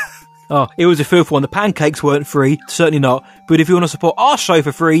 Yeah, man. Oh, it was a filthy one. The pancakes weren't free, certainly not. But if you want to support our show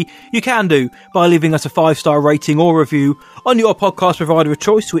for free, you can do by leaving us a 5-star rating or review on your podcast provider of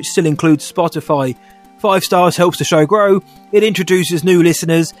choice, which still includes Spotify. 5 stars helps the show grow, it introduces new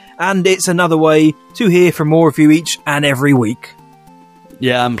listeners, and it's another way to hear from more of you each and every week.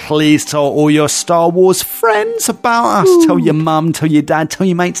 Yeah, and please tell all your Star Wars friends about us. Ooh. Tell your mum, tell your dad, tell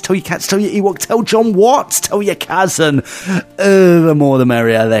your mates, tell your cats, tell your Ewok, tell John Watts, tell your cousin. The more the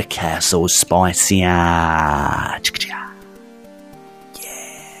merrier, the castle spicier. Yeah.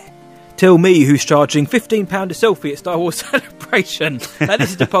 Tell me who's charging £15 a selfie at Star Wars Celebration. Now, this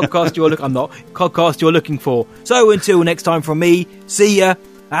is the podcast you're looking for. So until next time from me, see ya,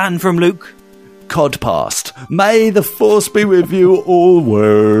 and from Luke, Codpast. May the Force be with you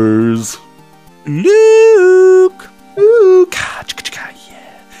always. Luke. Yeah.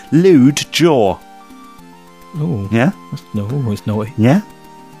 Lewd Jaw. Oh. Yeah? No, it's naughty. Yeah?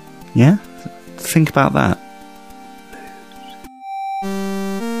 Yeah? Think about that.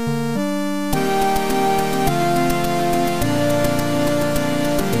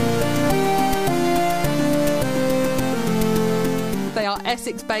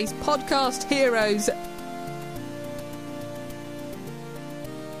 Essex-based podcast heroes.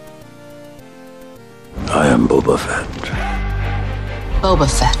 I am Boba Fett. Boba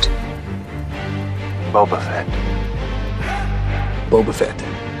Fett. Boba Fett. Boba Fett.